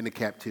thought into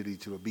captivity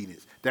to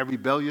obedience. That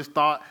rebellious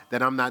thought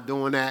that I'm not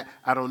doing that,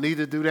 I don't need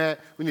to do that,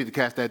 we need to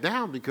cast that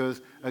down,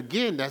 because,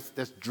 again, that's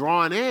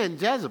drawing in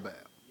Jezebel,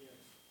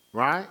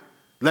 right?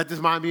 Let this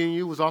mind be in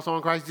you was also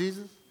in Christ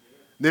Jesus.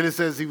 Then it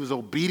says he was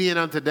obedient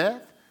unto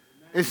death.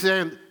 It's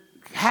saying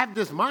have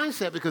this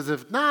mindset, because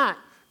if not,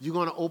 you're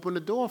going to open the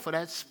door for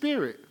that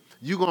spirit.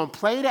 You're going to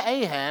play to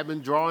Ahab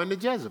and draw into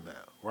Jezebel,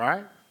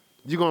 right?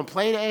 You're going to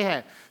play to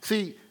Ahab.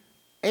 See,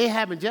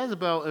 Ahab and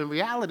Jezebel, in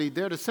reality,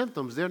 they're the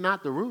symptoms. They're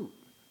not the root.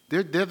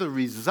 They're the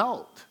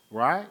result,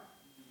 right?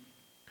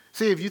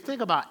 See, if you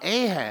think about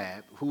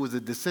Ahab, who was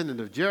a descendant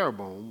of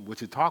Jeroboam,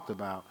 which it talked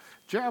about,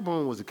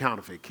 Jeroboam was a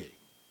counterfeit king.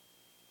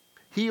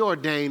 He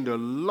ordained the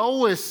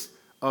lowest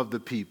of the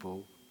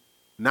people,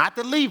 not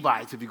the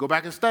Levites. If you go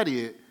back and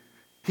study it,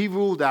 he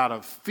ruled out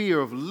of fear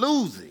of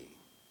losing.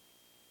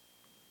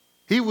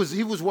 He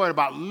was worried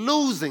about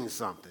losing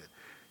something.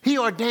 He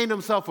ordained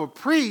himself a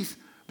priest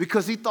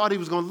because he thought he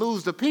was going to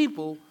lose the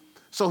people.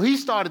 So he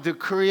started to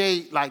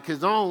create like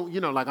his own,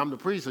 like I'm the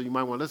priest, so you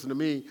might want to listen to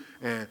me,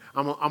 and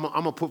I'm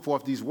going to put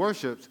forth these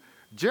worships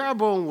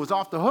Jeroboam was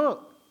off the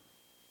hook.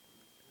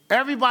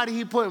 Everybody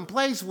he put in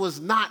place was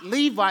not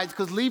Levites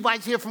because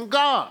Levites hear from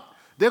God.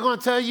 They're going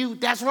to tell you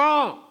that's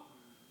wrong.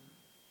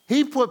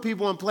 He put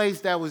people in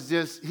place that was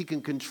just, he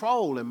can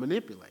control and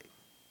manipulate.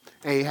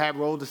 And Ahab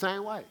rolled the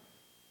same way.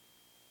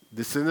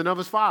 Descendant of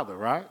his father,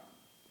 right?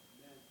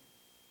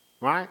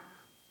 Right?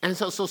 And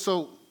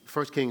so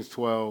 1 Kings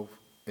 12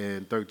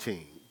 and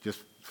 13, just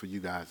for you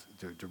guys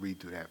to read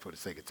through that for the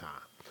sake of time.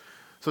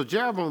 So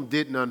Jeroboam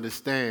didn't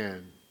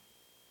understand.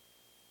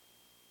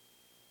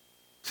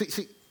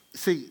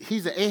 See,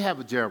 he's an Ahab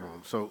of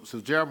Jeroboam. So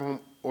Jeroboam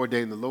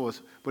ordained the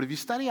lowest. But if you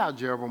study out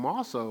Jeroboam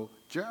also,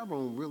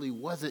 Jeroboam really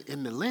wasn't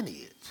in the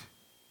lineage.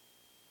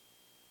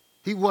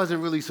 He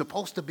wasn't really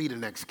supposed to be the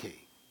next king.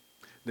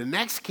 The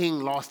next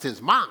king lost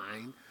his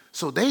mind,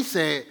 so they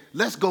said,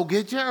 let's go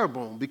get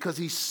Jeroboam because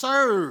he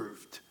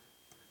served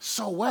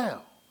so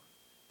well.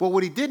 But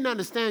what he didn't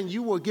understand,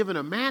 you were given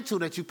a mantle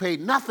that you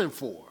paid nothing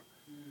for.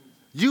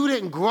 You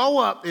didn't grow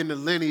up in the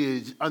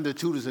lineage under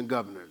tutors and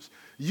governors.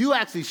 You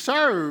actually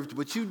served,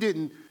 but you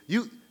didn't,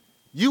 you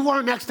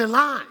weren't next in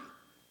line.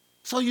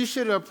 So you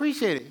should have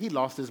appreciated it. He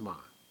lost his mind.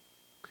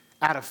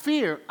 Out of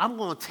fear, I'm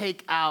going to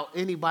take out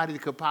anybody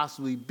that could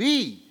possibly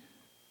be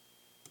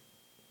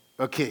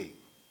a king.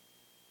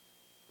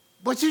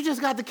 But you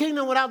just got the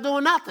kingdom without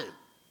doing nothing.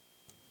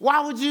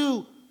 Why would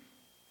you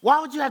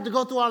have to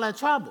go through all that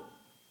trouble?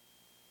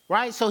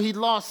 Right? So he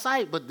lost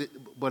sight,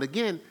 but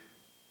again,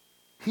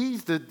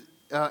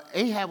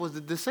 Ahab was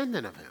the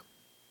descendant of him.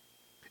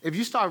 If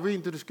you start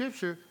reading through the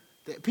scripture,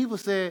 people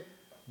said,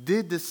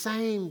 did the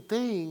same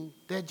thing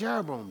that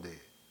Jeroboam did.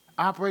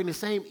 Operating the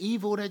same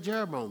evil that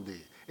Jeroboam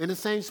did. In the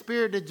same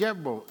spirit that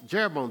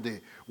Jeroboam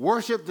did.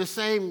 Worship the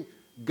same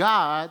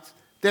gods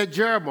that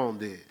Jeroboam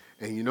did.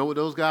 And you know what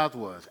those gods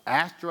was?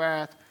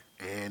 Ashtaroth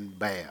and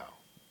Baal.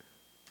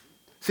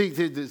 See,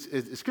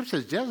 the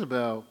scripture says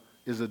Jezebel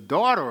is a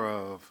daughter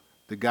of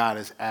the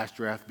goddess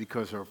Ashtaroth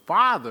because her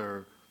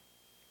father,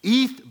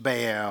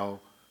 Ethbaal,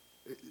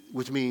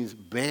 which means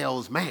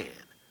Baal's man.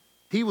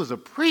 He was a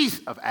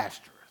priest of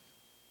Ashtaroth,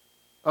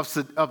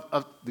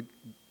 of the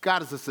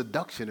goddess of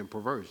seduction and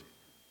perversion.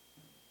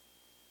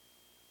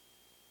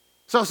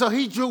 So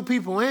he drew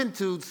people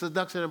into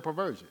seduction and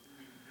perversion.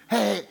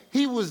 Hey,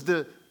 he was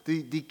the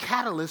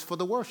catalyst for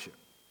the worship.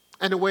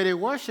 And the way they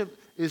worship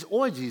is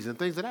orgies and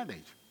things of that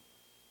nature.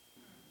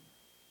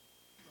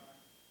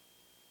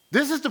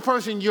 This is the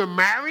person you're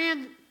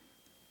marrying.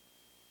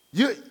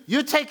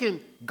 You're taking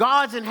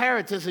God's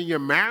inheritance and you're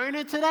marrying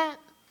it to that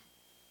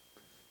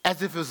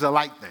as if it's a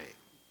light thing.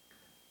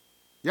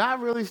 Y'all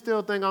really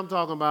still think I'm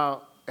talking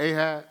about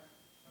Ahab?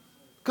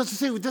 Because, you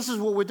see, this is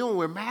what we're doing.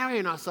 We're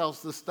marrying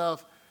ourselves to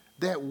stuff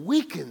that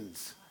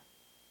weakens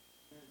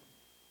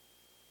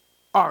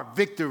our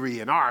victory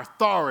and our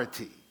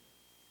authority,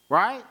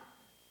 right?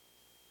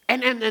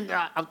 And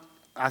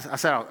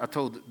I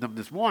told them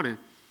this morning,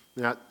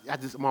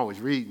 I'm always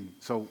reading.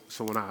 So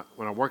when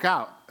I work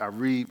out, I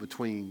read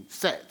between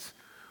sets,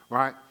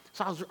 right?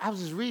 So I was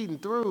just reading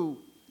through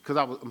because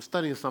I'm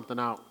studying something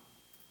out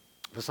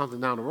for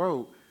something down the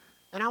road,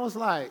 and I was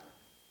like,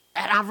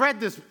 and I've read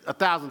this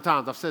 1,000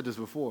 times. I've said this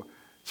before.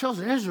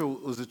 Children of Israel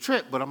was a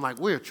trip, but I'm like,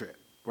 we're a trip,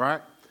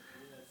 right?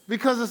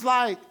 Because it's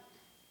like,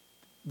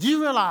 do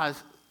you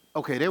realize?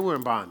 Okay, they were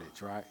in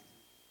bondage, right?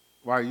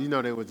 Right, you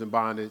know they was in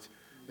bondage,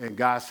 and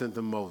God sent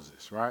them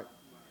Moses, right?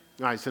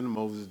 All right, sent them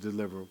Moses to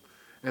deliver them.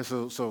 And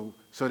so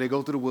they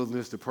go through the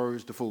wilderness to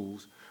purge the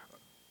fools.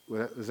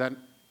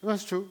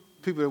 That's true.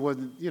 People that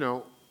wasn't, Yeah,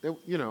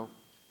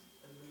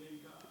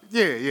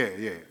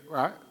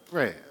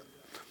 right.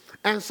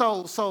 And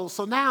so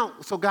now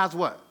God's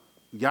what?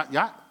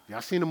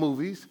 Y'all seen the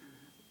movies?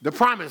 The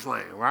Promised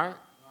Land, right?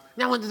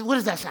 Now, what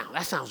does that sound?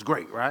 That sounds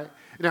great, right?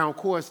 Now, of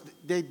course,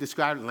 they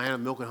describe the land of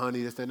milk and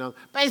honey, this, that, and the other.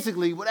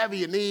 Basically, whatever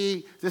you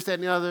need, this, that,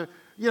 and the other,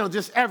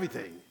 just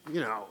everything,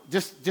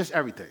 just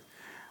everything.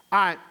 All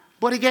right,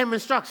 but he gave them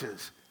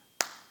instructions.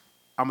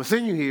 I'm going to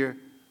send you here.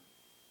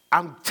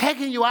 I'm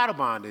taking you out of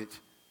bondage,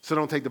 so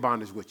don't take the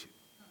bondage with you.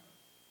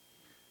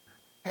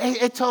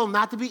 It told them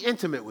not to be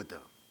intimate with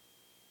them.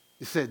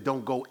 It said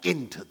don't go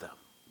into them.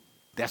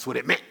 That's what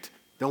it meant.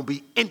 Don't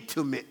be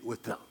intimate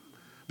with them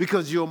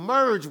because you'll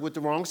merge with the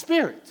wrong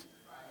spirit.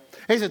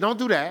 He said don't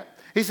do that.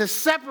 He said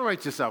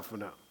separate yourself from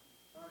them.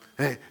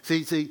 Hey,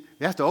 see,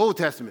 that's the Old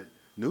Testament.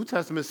 New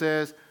Testament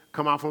says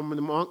come out from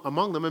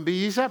among them and be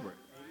ye separate.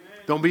 Amen.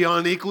 Don't be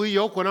unequally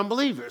yoked with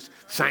unbelievers.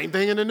 Same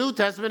thing in the New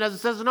Testament as it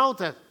says in the Old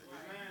Testament.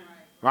 Amen.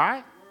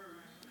 Right?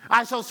 All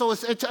right, so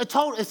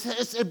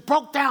it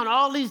broke down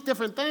all these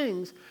different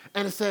things,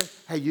 and it said,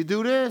 hey, you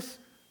do this,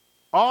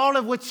 all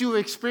of what you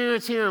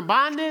experience here in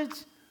bondage,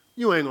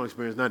 you ain't going to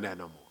experience none of that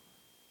no more.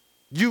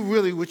 You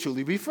really would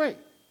truly be free.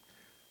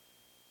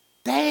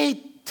 They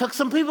took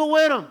some people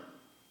with them.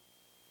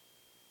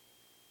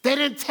 They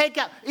didn't take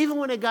out, even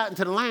when they got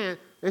into the land,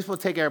 they were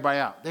supposed to take everybody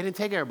out. They didn't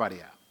take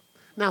everybody out.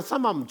 Now,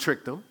 some of them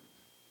tricked them.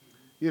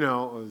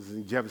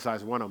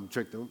 Jebusites, one of them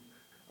tricked them,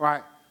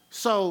 right?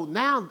 So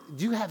now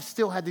you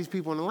still had these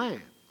people in the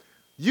land.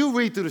 You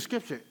read through the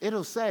scripture,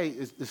 it'll say,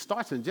 it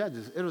starts in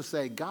Judges, it'll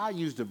say God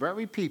used the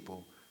very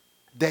people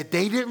that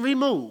they didn't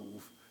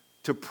remove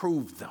to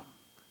prove them.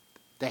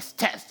 That's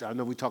test. I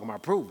know we're talking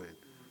about proving.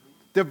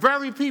 The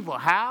very people.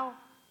 How?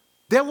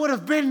 There would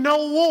have been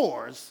no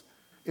wars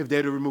if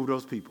they'd have removed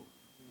those people.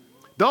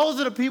 Those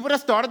are the people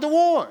that started the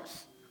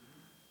wars.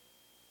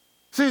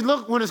 See,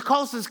 look, when it's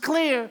coast is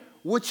clear,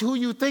 who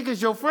you think is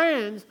your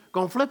friends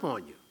going to flip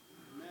on you.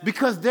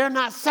 Because they're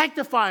not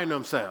sanctifying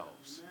themselves.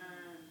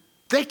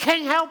 They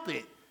can't help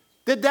it.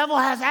 The devil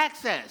has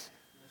access.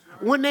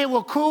 When they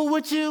were cool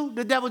with you,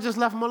 the devil just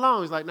left them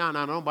alone. He's like, no,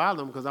 don't bother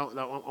them because I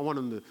want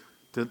them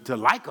to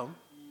like them.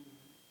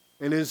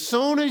 And as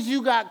soon as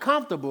you got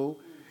comfortable,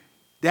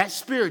 that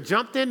spirit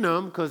jumped in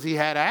them because he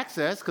had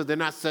access because they're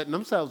not setting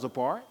themselves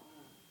apart.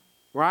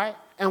 Right?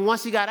 And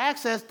once he got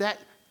access, I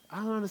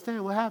don't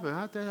understand what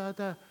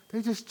happened.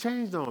 They just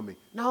changed on me.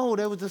 No,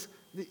 they was just,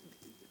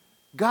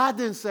 God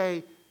didn't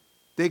say,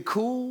 they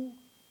cool.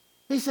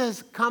 He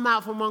says, come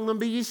out from among them,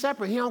 be ye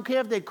separate. He don't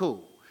care if they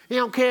cool. He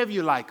don't care if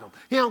you like them.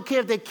 He don't care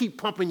if they keep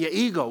pumping your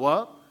ego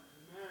up.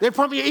 They're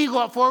pumping your ego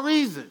up for a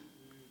reason.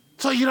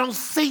 So you don't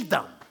see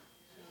them.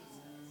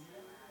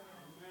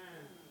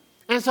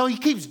 And so he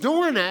keeps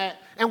doing that.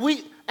 And when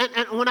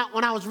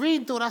I was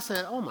reading through it, I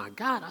said, oh my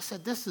God, I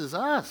said, this is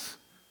us.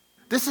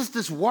 This is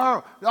this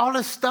world. All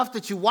this stuff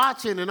that you're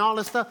watching and all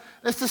this stuff,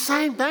 it's the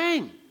same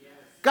thing. Yes.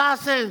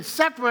 God's saying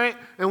separate,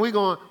 and we're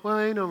going, well,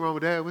 ain't nothing wrong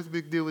with that. What's the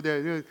big deal with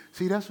that?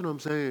 See, that's what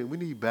I'm saying. We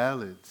need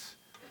balance.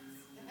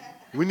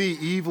 We need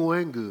evil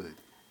and good.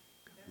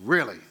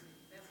 Really.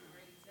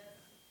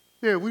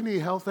 Yeah, we need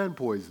health and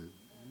poison.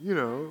 You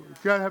know, you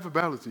got to have a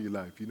balance in your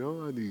life, you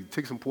know. I need to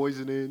take some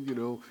poison in, you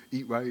know,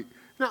 eat right.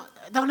 No,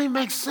 it don't even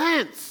make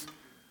sense.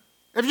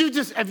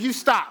 If you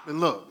stop and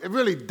look, it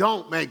really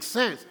don't make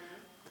sense.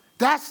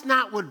 That's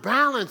not what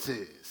balance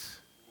is.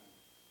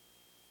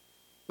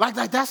 Like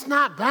that's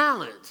not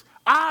balance.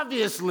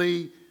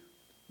 Obviously,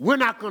 we're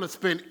not going to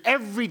spend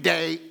every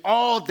day,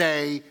 all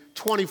day,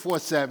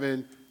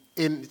 24/7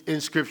 in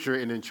Scripture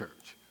and in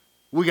church.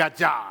 We got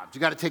jobs.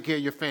 You got to take care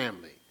of your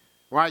family,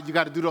 right? You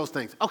got to do those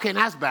things. Okay, and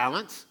that's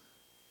balance,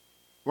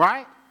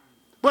 right?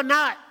 But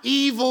not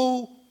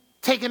evil,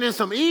 taking in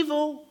some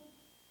evil.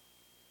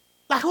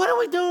 Like, what are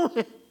we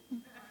doing?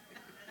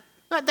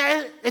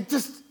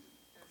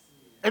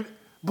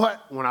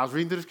 But when I was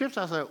reading through the scripture,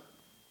 I said,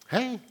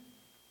 hey,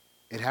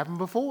 it happened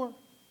before.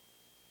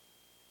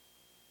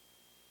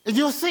 And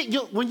you'll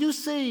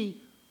see,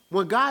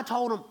 when God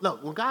told them,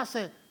 look, when God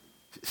said,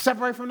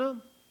 separate from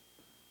them,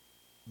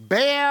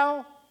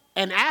 Baal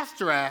and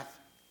Ashtaroth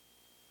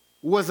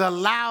was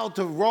allowed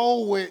to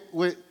roll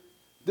with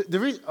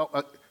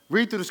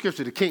read through the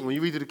scripture, the king. When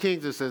you read through the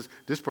Kings, it says,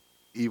 this person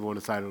is evil in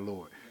the sight of the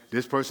Lord.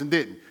 This person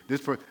didn't.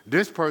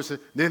 This person,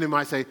 then it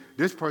might say,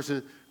 this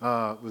person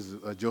was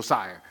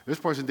Josiah. This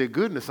person did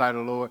good in the sight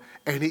of the Lord.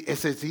 And it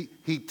says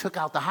he took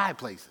out the high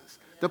places.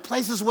 The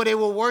places where they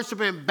were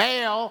worshiping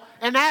Baal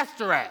and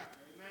Ashtaroth.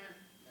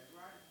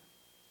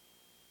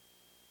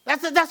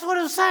 That's what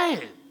it was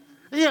saying.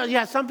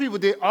 Yeah, some people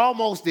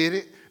almost did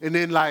it and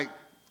then like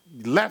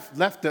left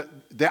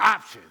the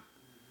option.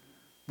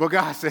 But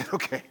God said,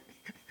 okay,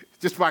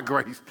 just by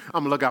grace,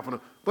 I'm going to look out for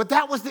them. But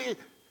that was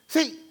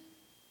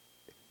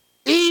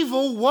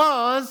evil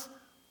was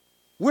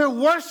we're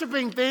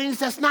worshiping things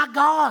that's not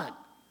God.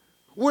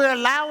 We're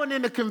allowing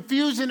in the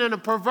confusion and the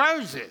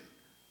perversion.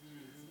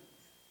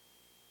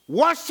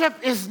 Worship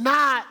is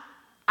not,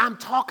 I'm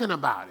talking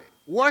about it.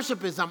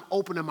 Worship is I'm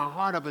opening my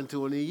heart up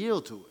into it and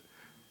yield to it.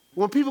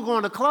 When people go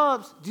into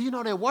clubs, do you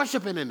know they're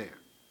worshiping in there?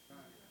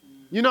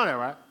 You know that,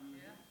 right?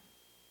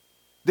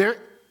 Yeah.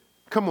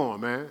 Come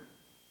on, man.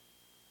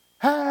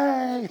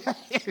 Hey,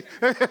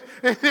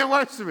 and then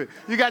worshiping.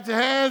 You got your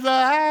hands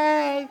up,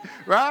 hey,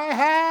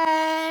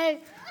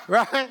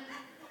 right?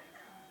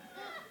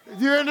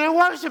 You're in there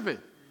worshiping.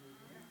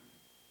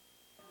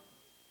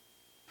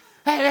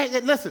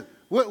 Hey, listen.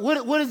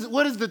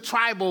 What is the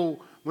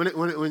tribal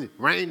when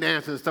rain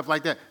dancing and stuff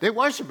like that? They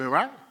worshiping,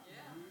 right? Yeah.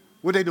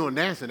 What they doing,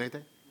 dancing, ain't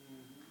they?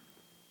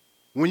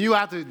 When you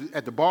out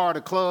at the bar,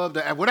 the club,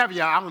 whatever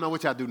y'all, I don't know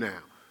what y'all do now.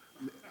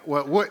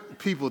 What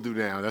people do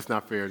now, that's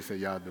not fair to say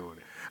y'all doing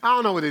it. I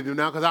don't know what they do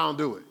now because I don't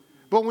do it.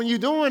 But when you're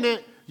doing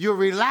it, you're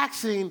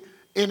relaxing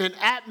in an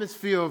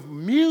atmosphere of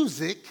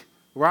music,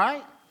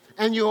 right?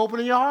 And you're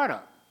opening your heart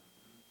up.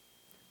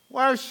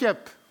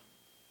 Worship.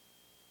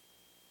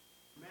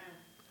 Man.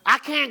 I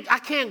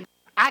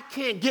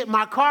can't get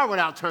my car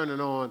without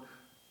turning on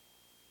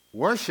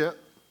worship.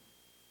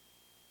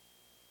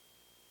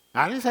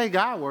 I didn't say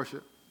God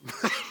worship.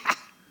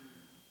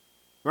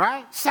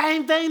 Right?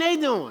 Same thing they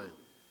doing.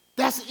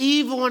 That's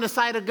evil in the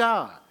sight of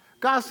God.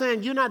 God's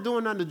saying, you're not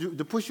doing nothing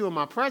to push you in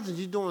my presence.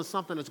 You're doing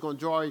something that's going to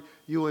draw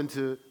you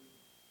into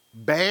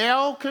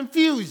Baal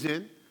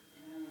confusion,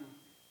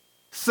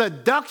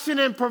 seduction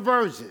and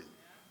perversion.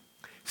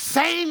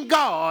 Same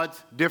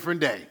gods, different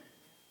day.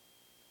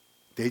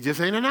 They just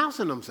ain't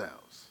announcing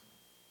themselves.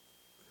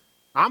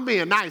 I'm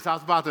being nice. I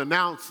was about to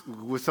announce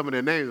what some of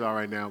their names are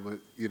right now, but,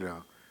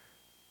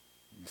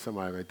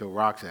 somebody might throw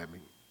rocks at me.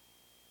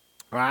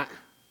 right?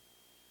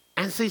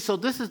 And see, so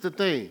this is the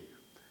thing,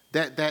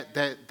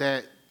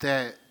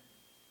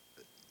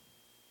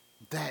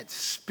 that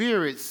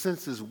spirit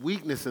senses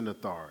weakness in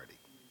authority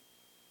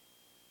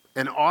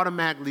and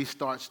automatically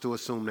starts to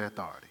assume that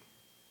authority.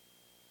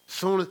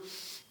 Soon as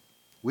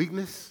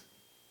weakness,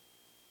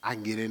 I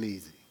can get in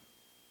easy.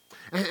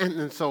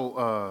 And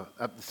so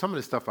some of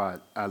the stuff I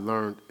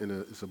learned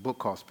it's a book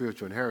called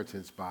Spiritual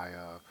Inheritance by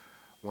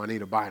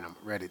Juanita Bynum.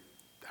 Read it,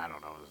 I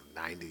don't know, it was the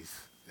 90s.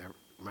 It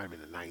might have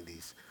been the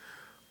 90s.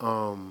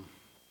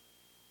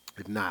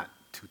 If not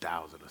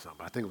 2000 or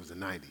something. I think it was the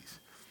 90s.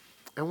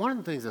 And one of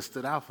the things that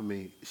stood out for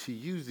me, she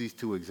used these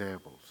two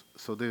examples.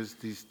 So there's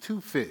these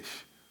two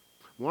fish.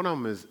 One of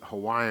them is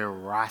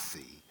Hawaiian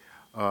Rassie.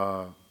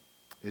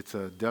 It's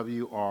a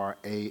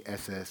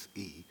WRASSE.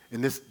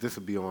 And this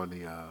will be on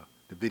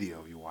the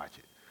video if you watch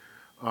it.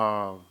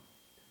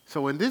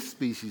 So in this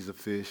species of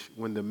fish,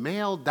 when the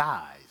male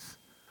dies,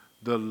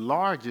 the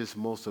largest,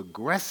 most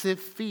aggressive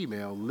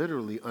female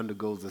literally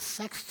undergoes a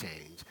sex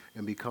change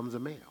and becomes a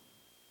male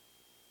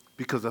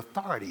because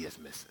authority is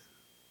missing.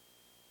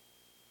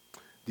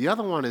 The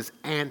other one is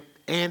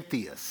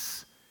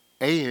Anthias,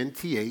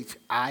 Anthias.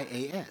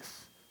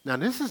 Now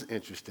this is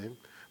interesting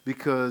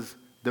because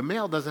the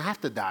male doesn't have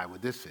to die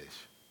with this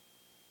fish.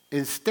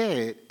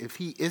 Instead, if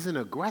he isn't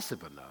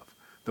aggressive enough,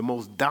 the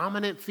most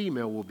dominant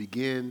female will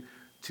begin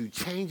to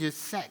change its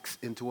sex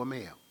into a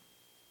male.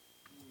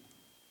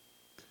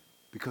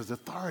 Because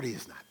authority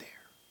is not there.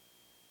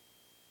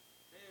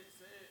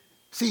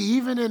 See,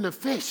 even in the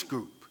fish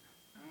group,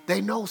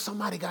 they know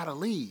somebody got to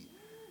lead.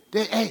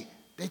 They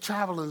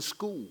travel in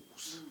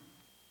schools,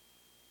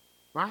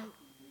 right?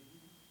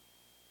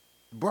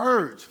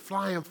 Birds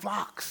fly in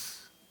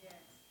flocks.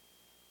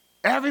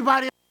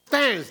 Everybody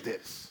understands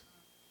this,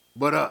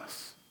 but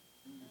us.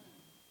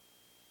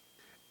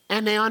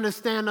 And they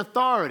understand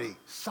authority.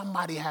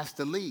 Somebody has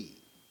to lead.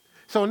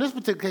 So in this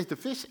particular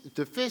case,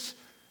 the fish.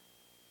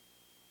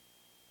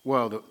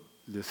 Well,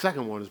 the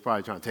second one is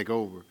probably trying to take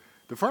over.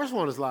 The first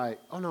one is like,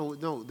 oh,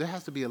 no, there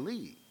has to be a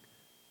lead.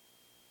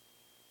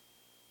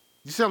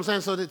 You see what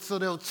I'm saying? So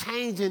they'll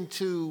change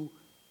into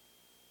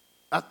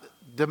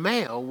the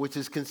male, which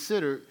is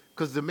considered,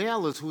 because the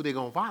male is who they're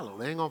going to follow.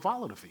 They ain't going to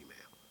follow the female.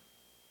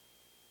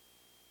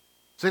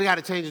 So they got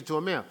to change it to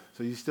a male.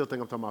 So you still think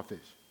I'm talking about fish?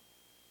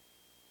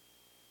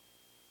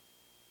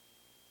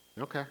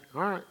 Okay,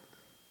 all right.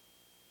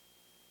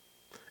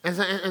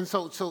 And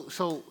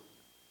so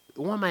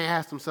one may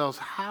ask themselves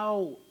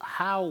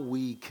how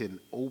we can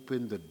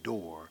open the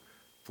door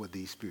for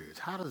these spirits.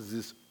 How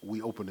does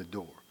we open the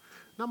door?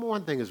 Number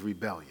one thing is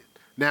rebellion.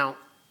 Now,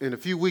 in a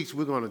few weeks,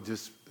 we're going to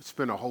just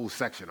spend a whole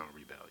section on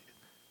rebellion,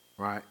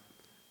 right?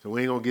 So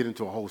we ain't going to get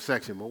into a whole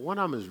section, but one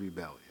of them is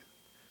rebellion.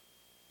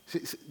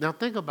 See, now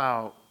think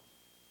about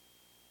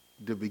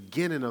the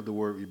beginning of the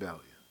word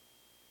rebellion.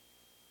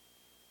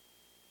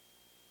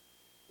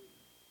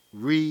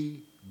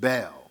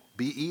 Rebel,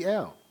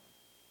 B-E-L.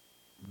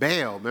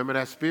 Baal, remember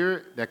that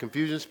spirit, that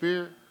confusion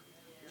spirit?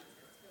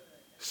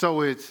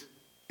 So it's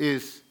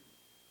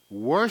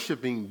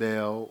worshiping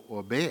Baal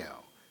or Baal.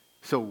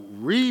 So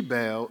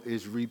rebel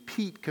is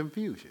repeat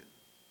confusion.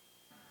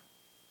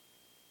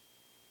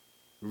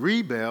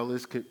 Rebel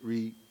is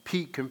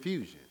repeat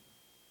confusion.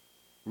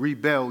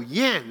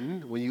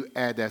 Rebellion, when you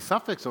add that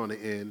suffix on the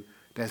end,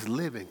 that's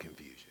living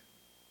confusion.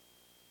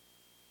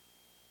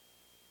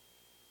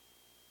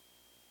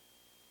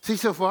 See,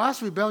 so for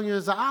us, rebellion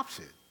is an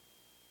option.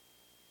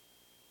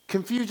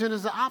 Confusion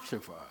is an option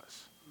for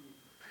us.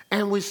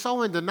 And we're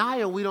so in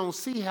denial, we don't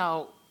see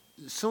how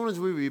as soon as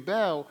we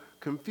rebel,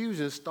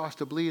 confusion starts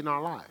to bleed in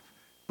our life.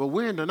 But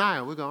we're in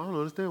denial. We're going, I don't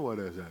understand why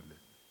that's happening.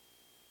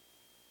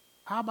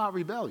 How about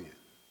rebellion?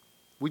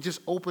 We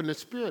just open the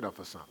spirit up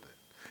for something.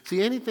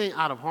 See, anything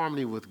out of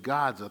harmony with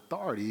God's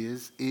authority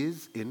is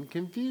in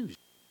confusion.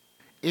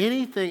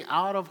 Anything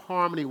out of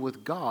harmony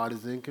with God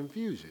is in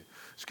confusion.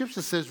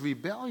 Scripture says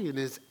rebellion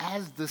is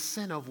as the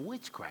sin of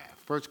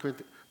witchcraft.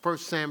 1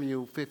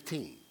 Samuel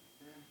 15.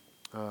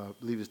 I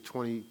believe it's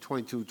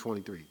 22,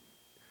 23.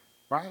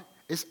 Right?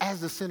 It's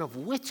as the sin of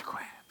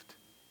witchcraft.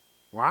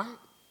 Right?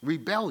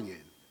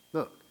 Rebellion.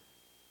 Look.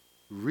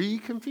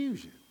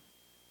 Confusion.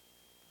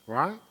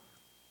 Right?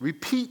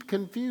 Repeat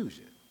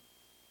confusion.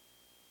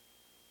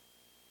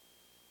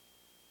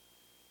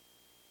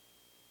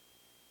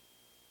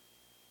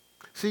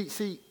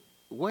 See,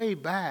 way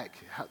back,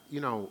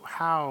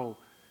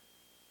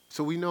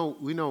 so we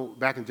know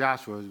back in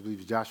Joshua, I believe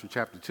it's Joshua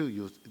chapter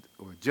 2,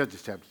 or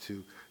Judges chapter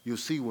 2, you'll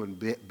see when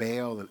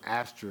Baal and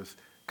Ashtoreth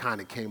kind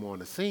of came on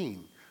the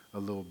scene a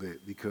little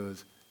bit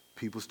because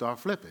people start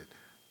flipping.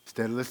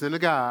 Instead of listening to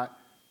God,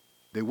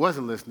 they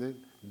wasn't listening.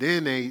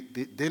 Then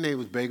they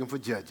was begging for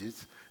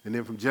judges, and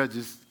then from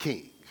judges,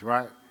 kings,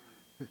 right?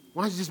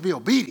 Why don't you just be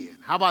obedient?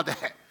 How about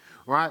that,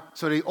 right?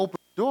 So they opened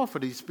the door for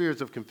these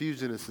spirits of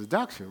confusion and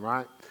seduction,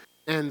 right?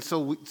 And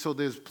so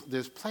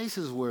there's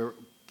places where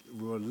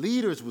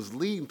leaders was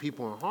leading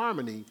people in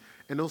harmony,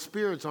 and those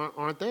spirits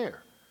aren't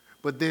there.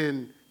 But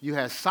then you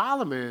had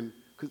Solomon,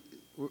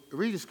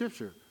 read the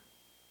scripture.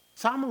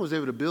 Solomon was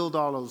able to build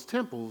all those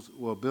temples,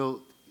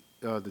 build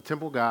the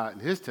temple of God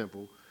and his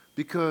temple,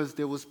 because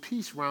there was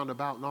peace round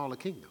about in all the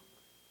kingdom.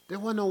 There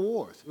were no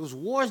wars. It was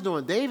wars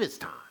during David's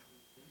time.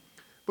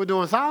 But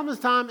during Solomon's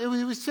time, he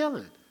was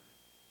chilling.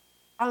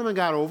 Solomon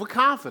got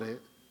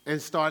overconfident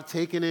and started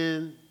taking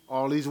in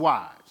all these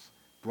wives.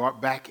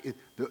 Brought back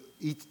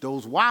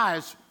those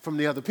wives from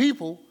the other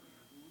people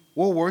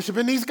were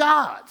worshiping these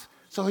gods.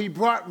 So he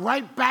brought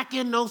right back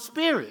in those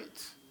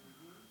spirits.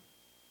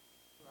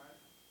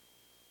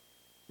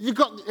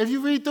 If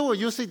you read through it,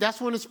 you'll see that's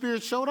when the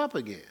spirit showed up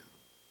again.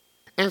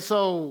 And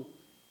so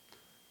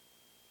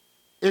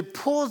it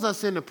pulls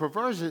us into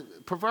perversion.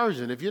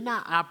 If you're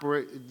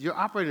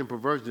operating in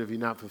perversion if you're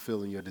not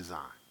fulfilling your design.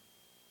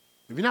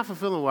 If you're not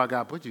fulfilling why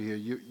God put you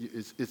here,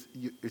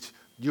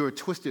 you're a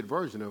twisted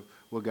version of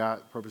what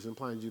God purposed and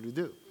planned you to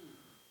do.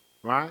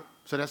 Right?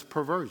 So that's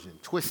perversion,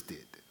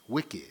 twisted,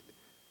 wicked.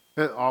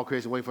 All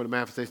creation wait for the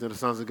manifestation of the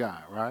sons of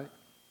God, right?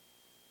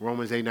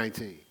 Romans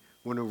 8:19.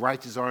 When the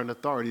righteous are in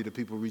authority, the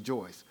people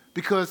rejoice.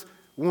 Because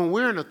when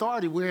we're in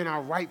authority, we're in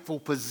our rightful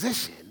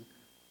position.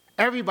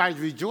 Everybody's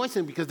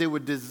rejoicing because they were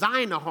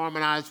designed to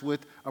harmonize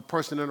with a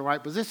person in the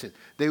right position.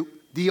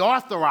 The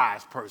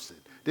authorized person.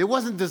 They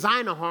wasn't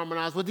designed to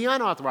harmonize with the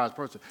unauthorized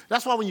person.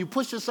 That's why when you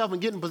push yourself and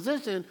get in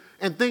position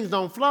and things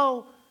don't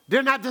flow,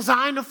 they're not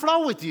designed to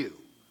flow with you.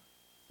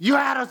 You're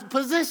out of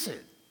position.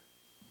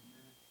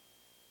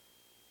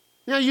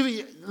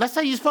 Let's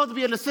say you're supposed to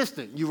be an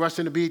assistant. You rush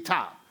in to be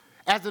top.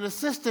 As an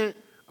assistant,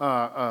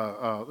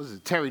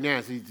 Terry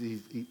Nance,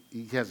 he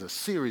has a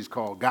series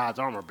called God's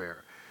Armor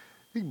Bearer.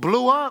 He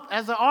blew up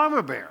as an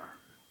armor bearer.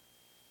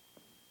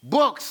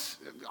 Books,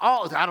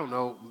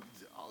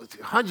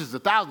 hundreds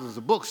of thousands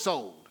of books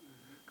sold.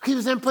 He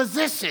was in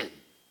position.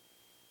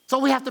 So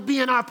we have to be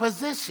in our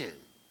position.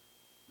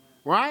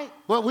 Right?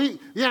 Well, we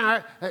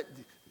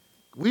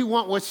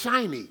want what's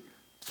shiny.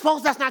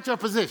 Suppose that's not your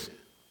position.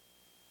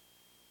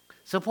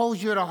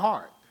 Suppose you're the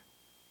heart.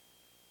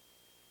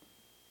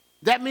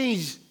 That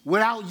means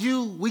without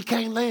you, we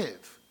can't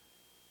live.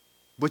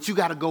 But you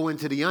got to go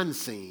into the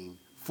unseen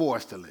for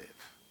us to live.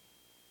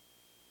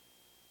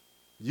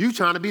 You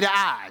trying to be the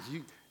eyes.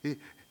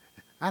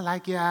 I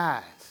like your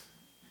eyes.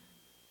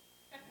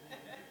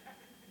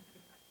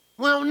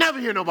 Well, I'll never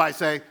hear nobody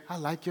say, I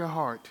like your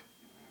heart.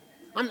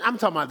 I'm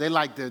talking about they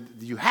like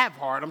you have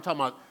heart. I'm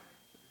talking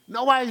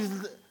about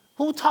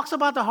who talks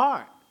about the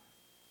heart?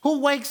 Who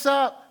wakes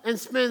up and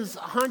spends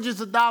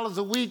hundreds of dollars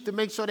a week to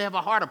make sure they have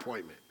a heart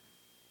appointment?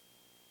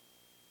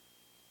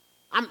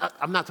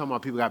 I'm not talking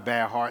about people got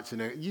bad hearts.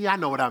 I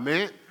know what I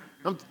meant.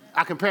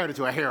 I compared it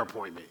to a hair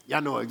appointment.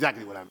 Y'all know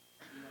exactly what I meant.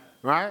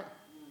 Right?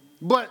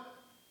 But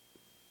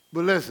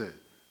listen,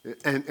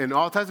 and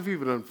all types of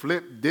people done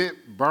flipped,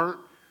 dipped, burnt,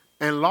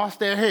 and lost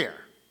their hair.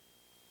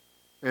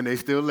 And they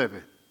still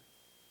living.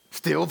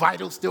 Still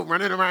vital, still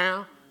running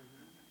around.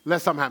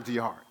 Let something happen to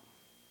your heart.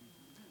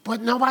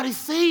 But nobody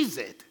sees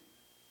it.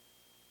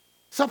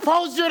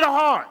 Suppose you're the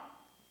heart.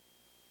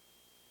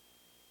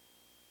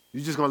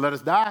 You just gonna let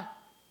us die?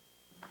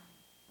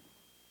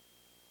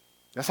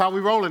 That's how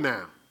we rolling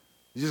now.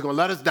 You're just going to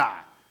let us die.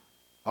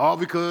 All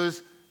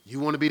because you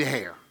want to be the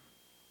hair.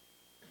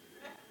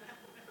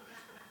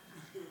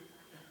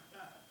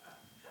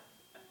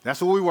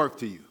 That's what we work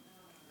to you.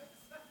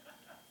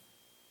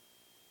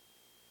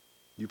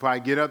 You probably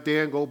get up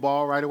there and go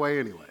bald right away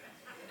anyway.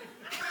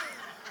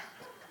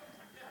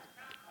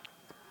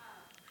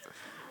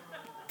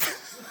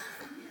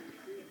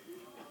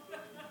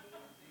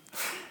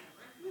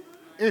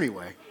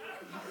 Anyway.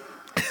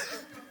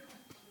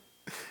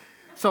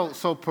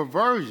 So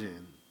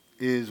perversion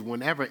is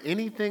whenever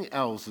anything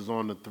else is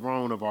on the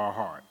throne of our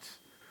hearts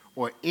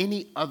or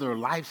any other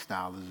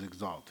lifestyle is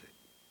exalted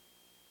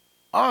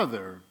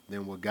other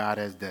than what God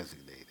has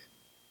designated.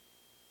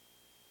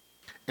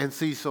 And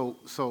see,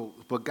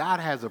 but God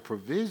has a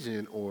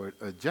provision or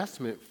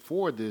adjustment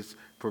for this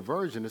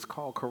perversion. It's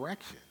called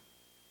correction.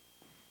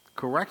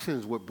 Correction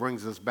is what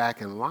brings us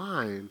back in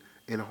line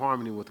in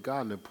harmony with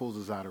God and it pulls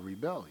us out of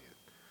rebellion.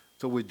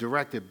 So we're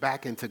directed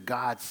back into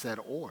God's set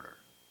order.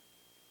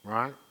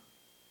 Right?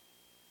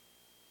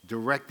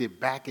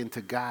 Directed back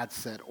into God's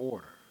set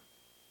order.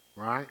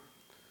 Right?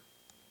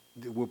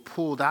 We're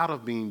pulled out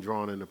of being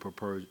drawn into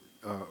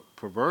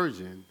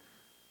perversion,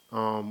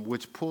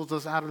 which pulls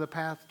us out of the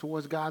path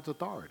towards God's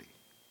authority.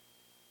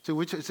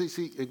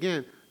 See,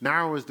 again,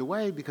 narrow is the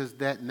way because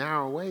that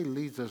narrow way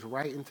leads us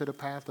right into the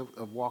path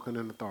of walking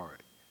in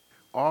authority.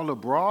 All the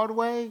broad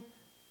way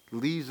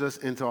leads us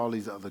into all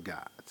these other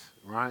gods.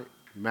 Right?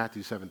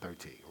 Matthew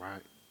 7:13.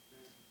 Right?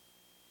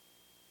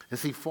 And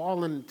see,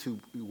 when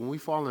we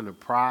fall into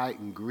pride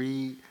and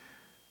greed,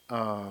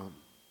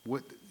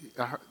 Juanita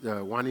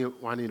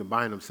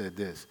Bynum said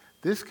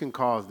this can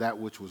cause that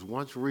which was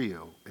once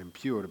real and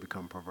pure to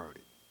become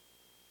perverted.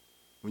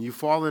 When you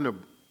fall into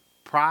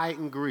pride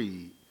and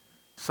greed,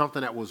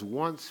 something that was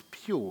once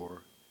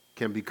pure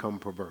can become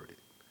perverted.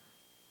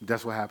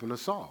 That's what happened to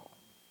Saul.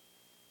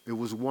 It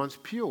was once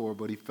pure,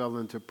 but he fell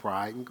into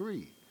pride and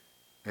greed.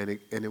 And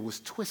it was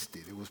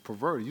twisted. It was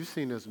perverted. You've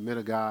seen this men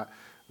of God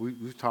we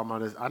was talking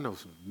about this. I know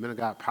some men of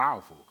God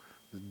powerful,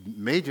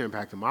 major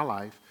impact in my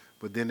life,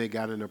 but then they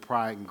got into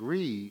pride and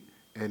greed,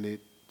 and it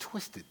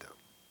twisted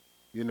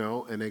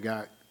them, and they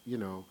got,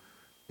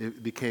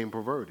 it became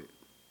perverted.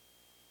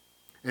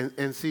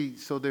 And see,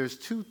 so there's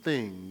two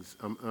things,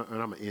 and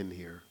I'm going to end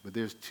here, but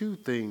there's two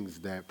things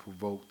that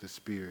provoke that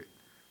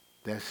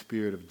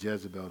spirit of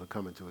Jezebel to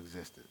come into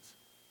existence.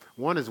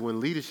 One is when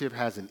leadership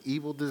has an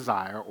evil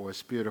desire or a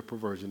spirit of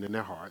perversion in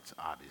their hearts,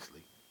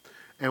 obviously.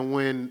 And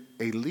when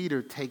a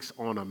leader takes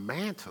on a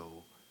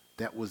mantle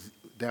that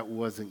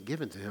wasn't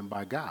given to him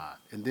by God,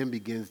 and then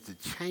begins to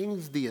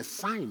change the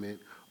assignment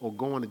or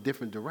go in a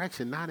different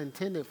direction, not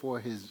intended for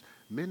his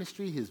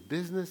ministry, his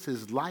business,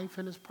 his life,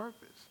 and his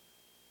purpose.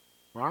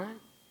 Right? Amen.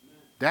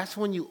 That's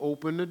when you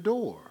open the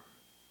door.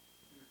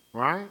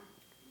 Right?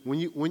 When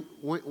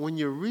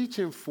you're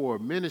reaching for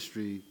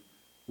ministry,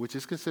 which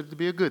is considered to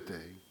be a good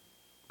thing,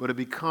 but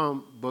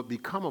become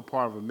a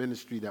part of a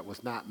ministry that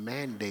was not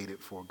mandated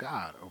for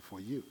God or for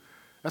you.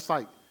 That's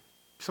like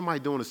somebody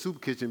doing a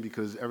soup kitchen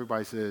because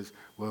everybody says,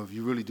 well, if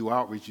you really do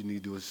outreach, you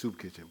need to do a soup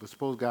kitchen. But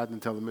suppose God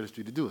didn't tell the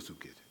ministry to do a soup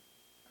kitchen.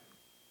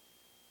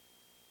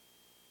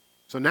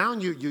 So now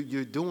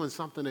you're doing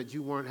something that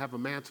you weren't have a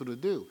mantle to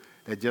do.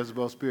 That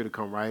Jezebel spirit will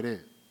come right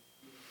in.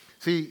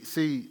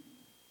 See,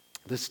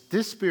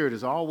 this spirit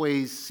is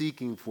always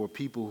seeking for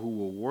people who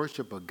will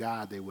worship a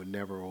God they would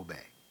never obey.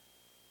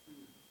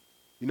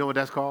 You know what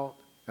that's called?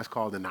 That's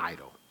called an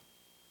idol.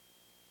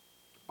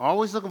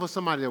 Always looking for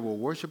somebody that will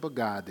worship a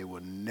God they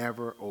will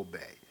never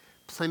obey.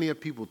 Plenty of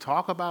people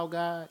talk about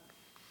God,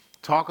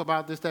 talk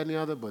about this, that, and the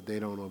other, but they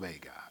don't obey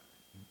God.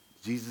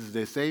 Jesus is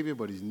their Savior,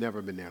 but he's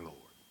never been their Lord.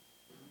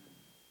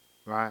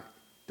 Right?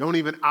 Don't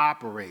even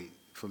operate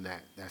from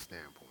that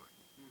standpoint.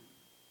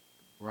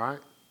 Right?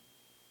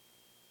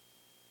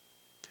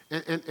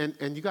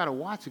 And you got to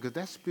watch it because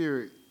that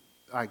spirit,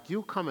 like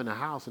you'll come in the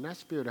house and that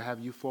spirit will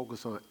have you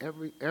focus on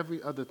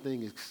every other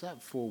thing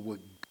except for what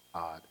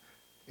God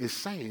is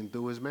saying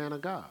through his man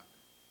of God.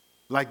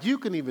 Like you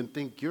can even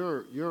think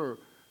your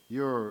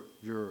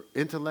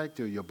intellect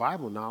or your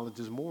Bible knowledge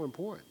is more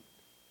important.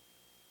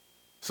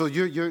 So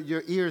your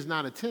ear is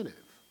not attentive.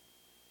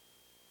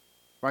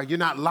 Right? You're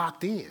not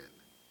locked in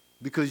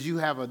because you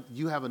have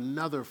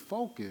another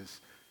focus.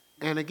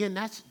 And again,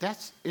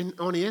 that's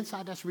on the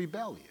inside, that's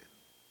rebellion.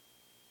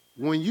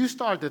 When you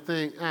start to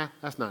think,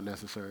 that's not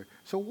necessary.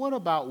 So what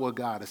about what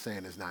God is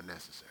saying is not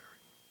necessary?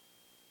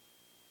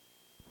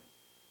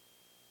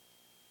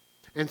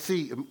 And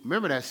see,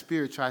 remember that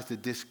spirit tries to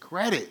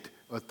discredit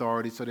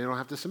authority so they don't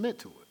have to submit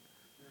to it.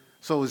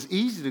 So it's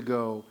easy to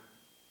go,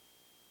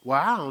 well,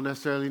 I don't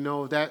necessarily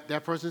know if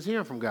that person's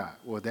hearing from God.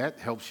 Well, that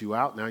helps you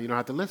out. Now you don't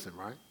have to listen,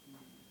 right?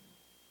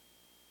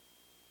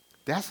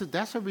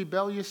 That's a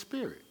rebellious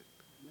spirit.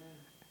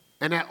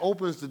 And that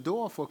opens the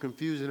door for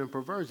confusion and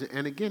perversion.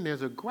 And again,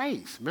 there's a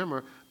grace.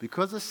 Remember,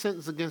 because a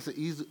sentence against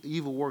the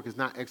evil work is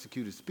not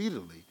executed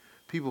speedily,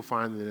 people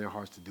find it in their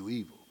hearts to do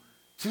evil.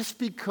 Just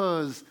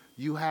because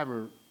you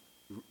haven't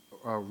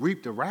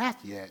reaped the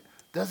wrath yet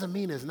doesn't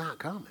mean it's not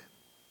coming.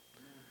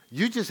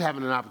 You're just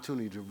having an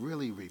opportunity to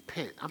really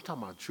repent. I'm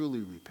talking about truly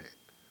repent.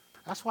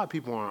 That's why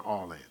people aren't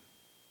all in.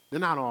 They're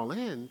not all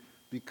in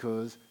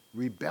because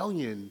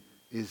rebellion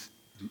is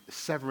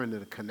severing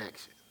the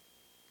connection.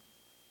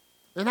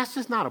 And that's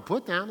just not a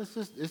put down. It's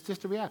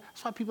just a reality.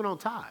 That's why people don't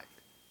tithe,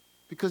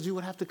 because you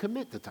would have to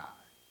commit to tithe.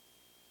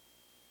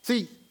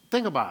 See,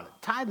 think about it.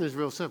 Tithing is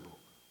real simple.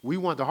 We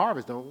want the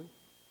harvest, don't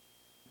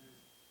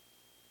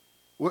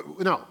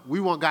we? No, we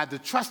want God to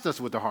trust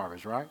us with the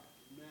harvest, right?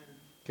 Amen.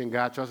 Can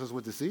God trust us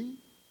with the seed?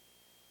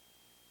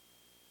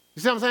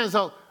 You see what I'm saying?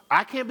 So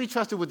I can't be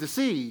trusted with the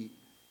seed,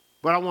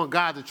 but I want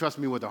God to trust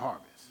me with the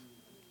harvest.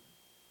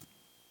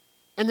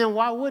 And then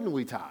why wouldn't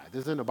we tithe?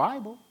 It's in the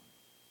Bible.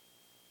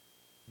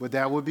 But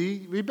that would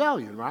be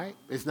rebellion, right?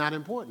 It's not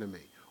important to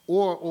me.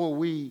 Or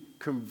we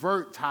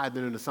convert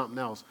tithing into something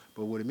else,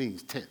 but what it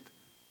means, tenth.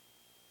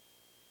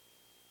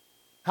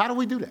 How do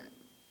we do that?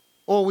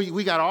 Or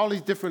we got all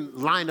these different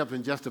lineup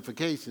and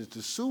justifications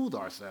to soothe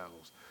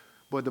ourselves.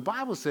 But the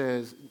Bible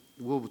says,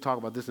 we'll talk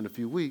about this in a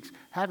few weeks,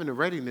 having a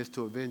readiness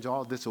to avenge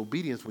all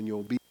disobedience when your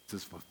obedience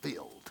is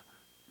fulfilled.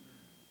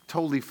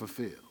 Totally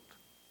fulfilled.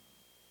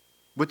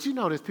 But you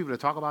know there's people that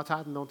talk about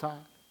tithing and don't tithe.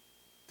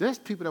 There's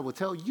people that will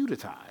tell you to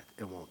tithe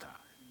and won't tithe.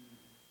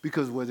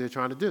 Because what they're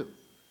trying to do,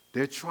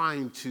 they're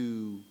trying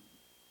to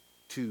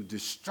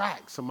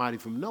distract somebody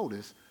from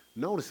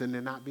noticing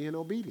they're not being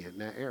obedient in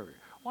that area.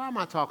 Why am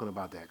I talking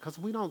about that? Because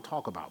we don't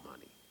talk about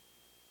money.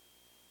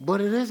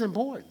 But it is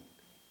important.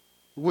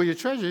 Where your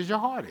treasure is, your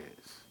heart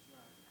is.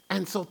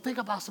 And so think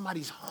about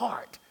somebody's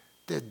heart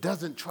that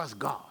doesn't trust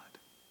God.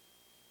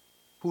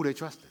 Who they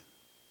trusting?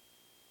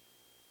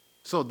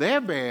 So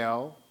their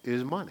Baal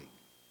is money.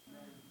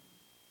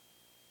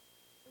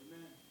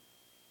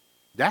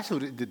 That's who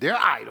their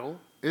idol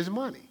is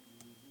money.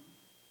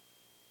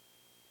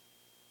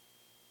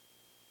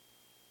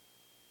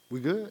 We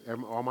good?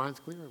 All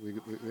minds clear? We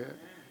yeah?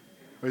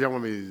 Or y'all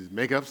want me to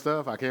make up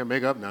stuff? I can't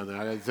make up nothing.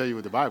 I got to tell you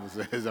what the Bible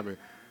says. I mean,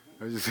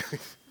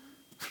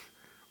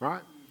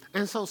 right?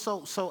 And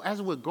so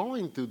as we're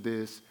going through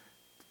this,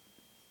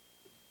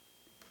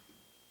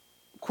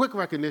 quick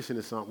recognition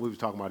is something. We were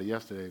talking about it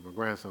yesterday. My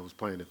grandson was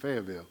playing in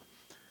Fayetteville.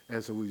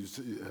 And so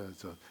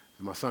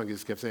my son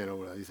just kept saying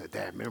over there, he said,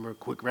 Dad, remember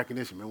quick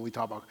recognition? Remember we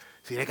talk about,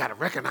 see, they got to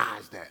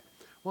recognize that.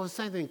 Well, the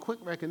same thing, quick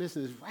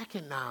recognition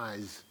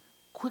is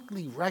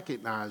quickly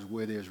recognize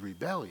where there's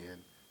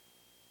rebellion,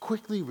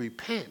 quickly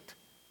repent,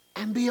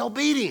 and be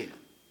obedient.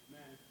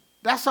 Amen.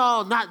 That's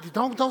all.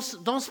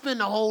 Don't spend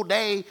the whole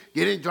day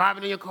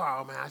driving in your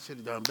car. Oh, man, I should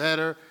have done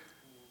better.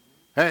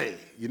 Hey,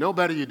 you know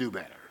better, you do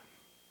better.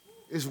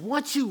 It's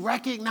once you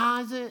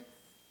recognize it,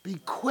 be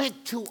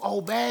quick to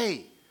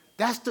obey.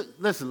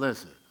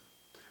 Listen.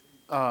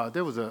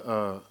 There was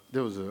a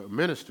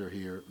minister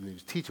here, and he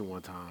was teaching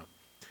one time,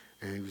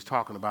 and he was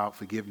talking about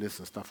forgiveness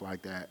and stuff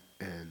like that,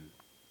 and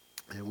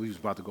we was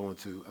about to go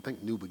into, I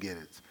think, new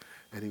beginnings,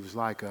 and he was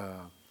like,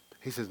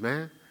 he says,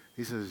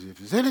 if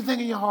there's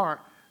anything in your heart,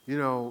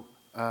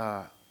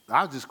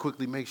 I'll just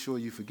quickly make sure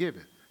you forgive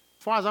it.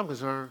 As far as I'm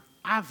concerned,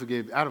 I don't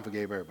forgive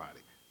everybody.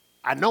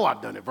 I know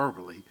I've done it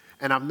verbally,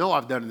 and I know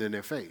I've done it in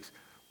their face,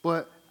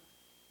 but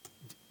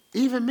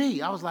even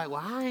me, I was like,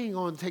 well, I ain't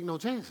going to take no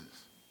chances.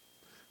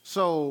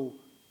 So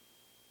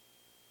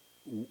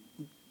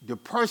the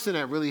person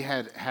that really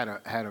had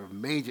a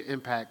major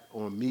impact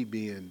on me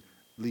being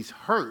at least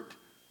hurt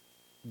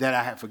that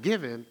I had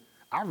forgiven,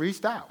 I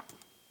reached out.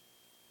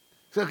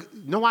 So,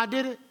 I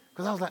did it?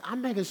 Because I was like,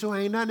 I'm making sure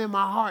ain't nothing in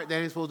my heart that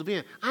ain't supposed to be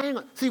in.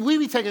 We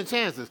be taking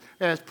chances.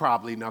 There's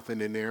probably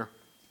nothing in there.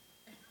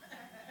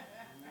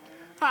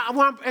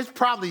 It's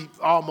probably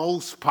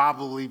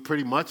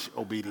pretty much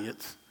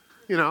obedience,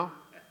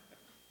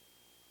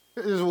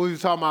 This is what we were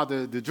talking about,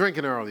 the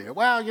drinking earlier.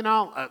 Well,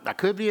 I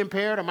could be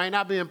impaired, I might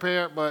not be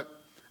impaired, but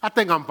I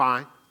think I'm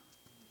fine.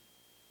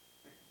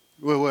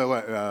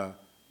 Wait.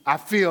 I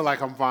feel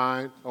like I'm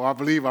fine, or I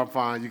believe I'm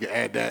fine. You can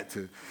add that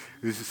to,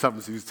 this is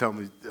something she was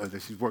telling me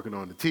that she's working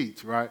on to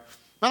teach, right?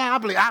 But I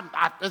believe,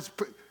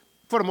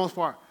 for the most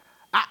part,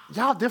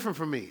 y'all different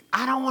from me.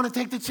 I don't want to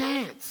take the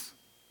chance.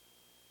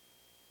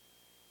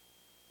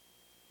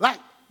 Like,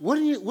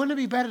 wouldn't it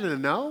be better to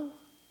know?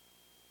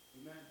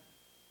 Amen.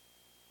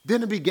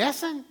 Than to be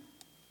guessing?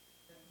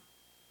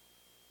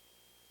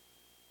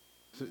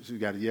 So you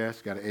got a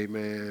yes, got an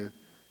amen,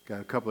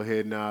 got a couple of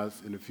head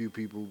nods, and a few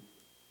people.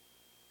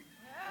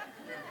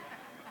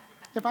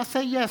 If I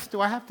say yes, do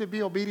I have to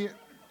be obedient?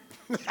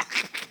 Do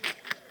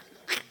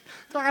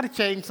I got to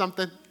change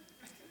something?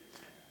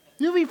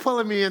 You be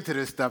pulling me into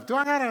this stuff. Do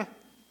I got to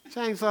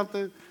change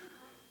something?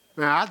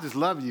 Man, I just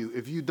love you.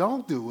 If you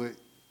don't do it,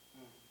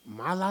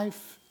 my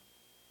life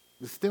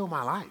is still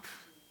my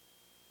life.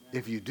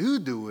 If you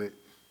do it,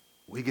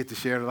 we get to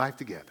share the life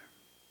together.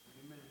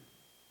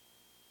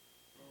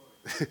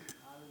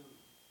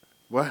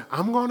 Well,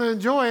 I'm going to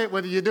enjoy it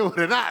whether you do it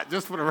or not,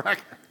 just for the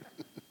record.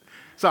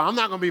 So I'm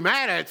not going to be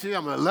mad at you.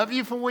 I'm going to love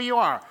you from where you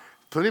are.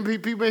 Plenty of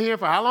people been here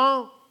for how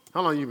long?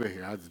 How long you been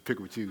here? I'll just pick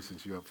with you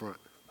since you're up front.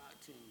 About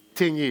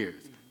 10 years.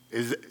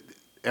 10 years.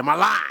 Am I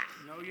lying?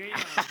 No, you're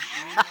not.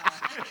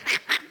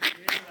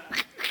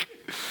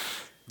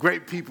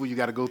 Great people you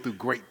got to go through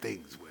great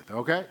things with,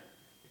 okay?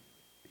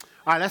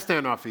 All right, let's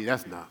stand on our feet.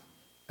 That's enough.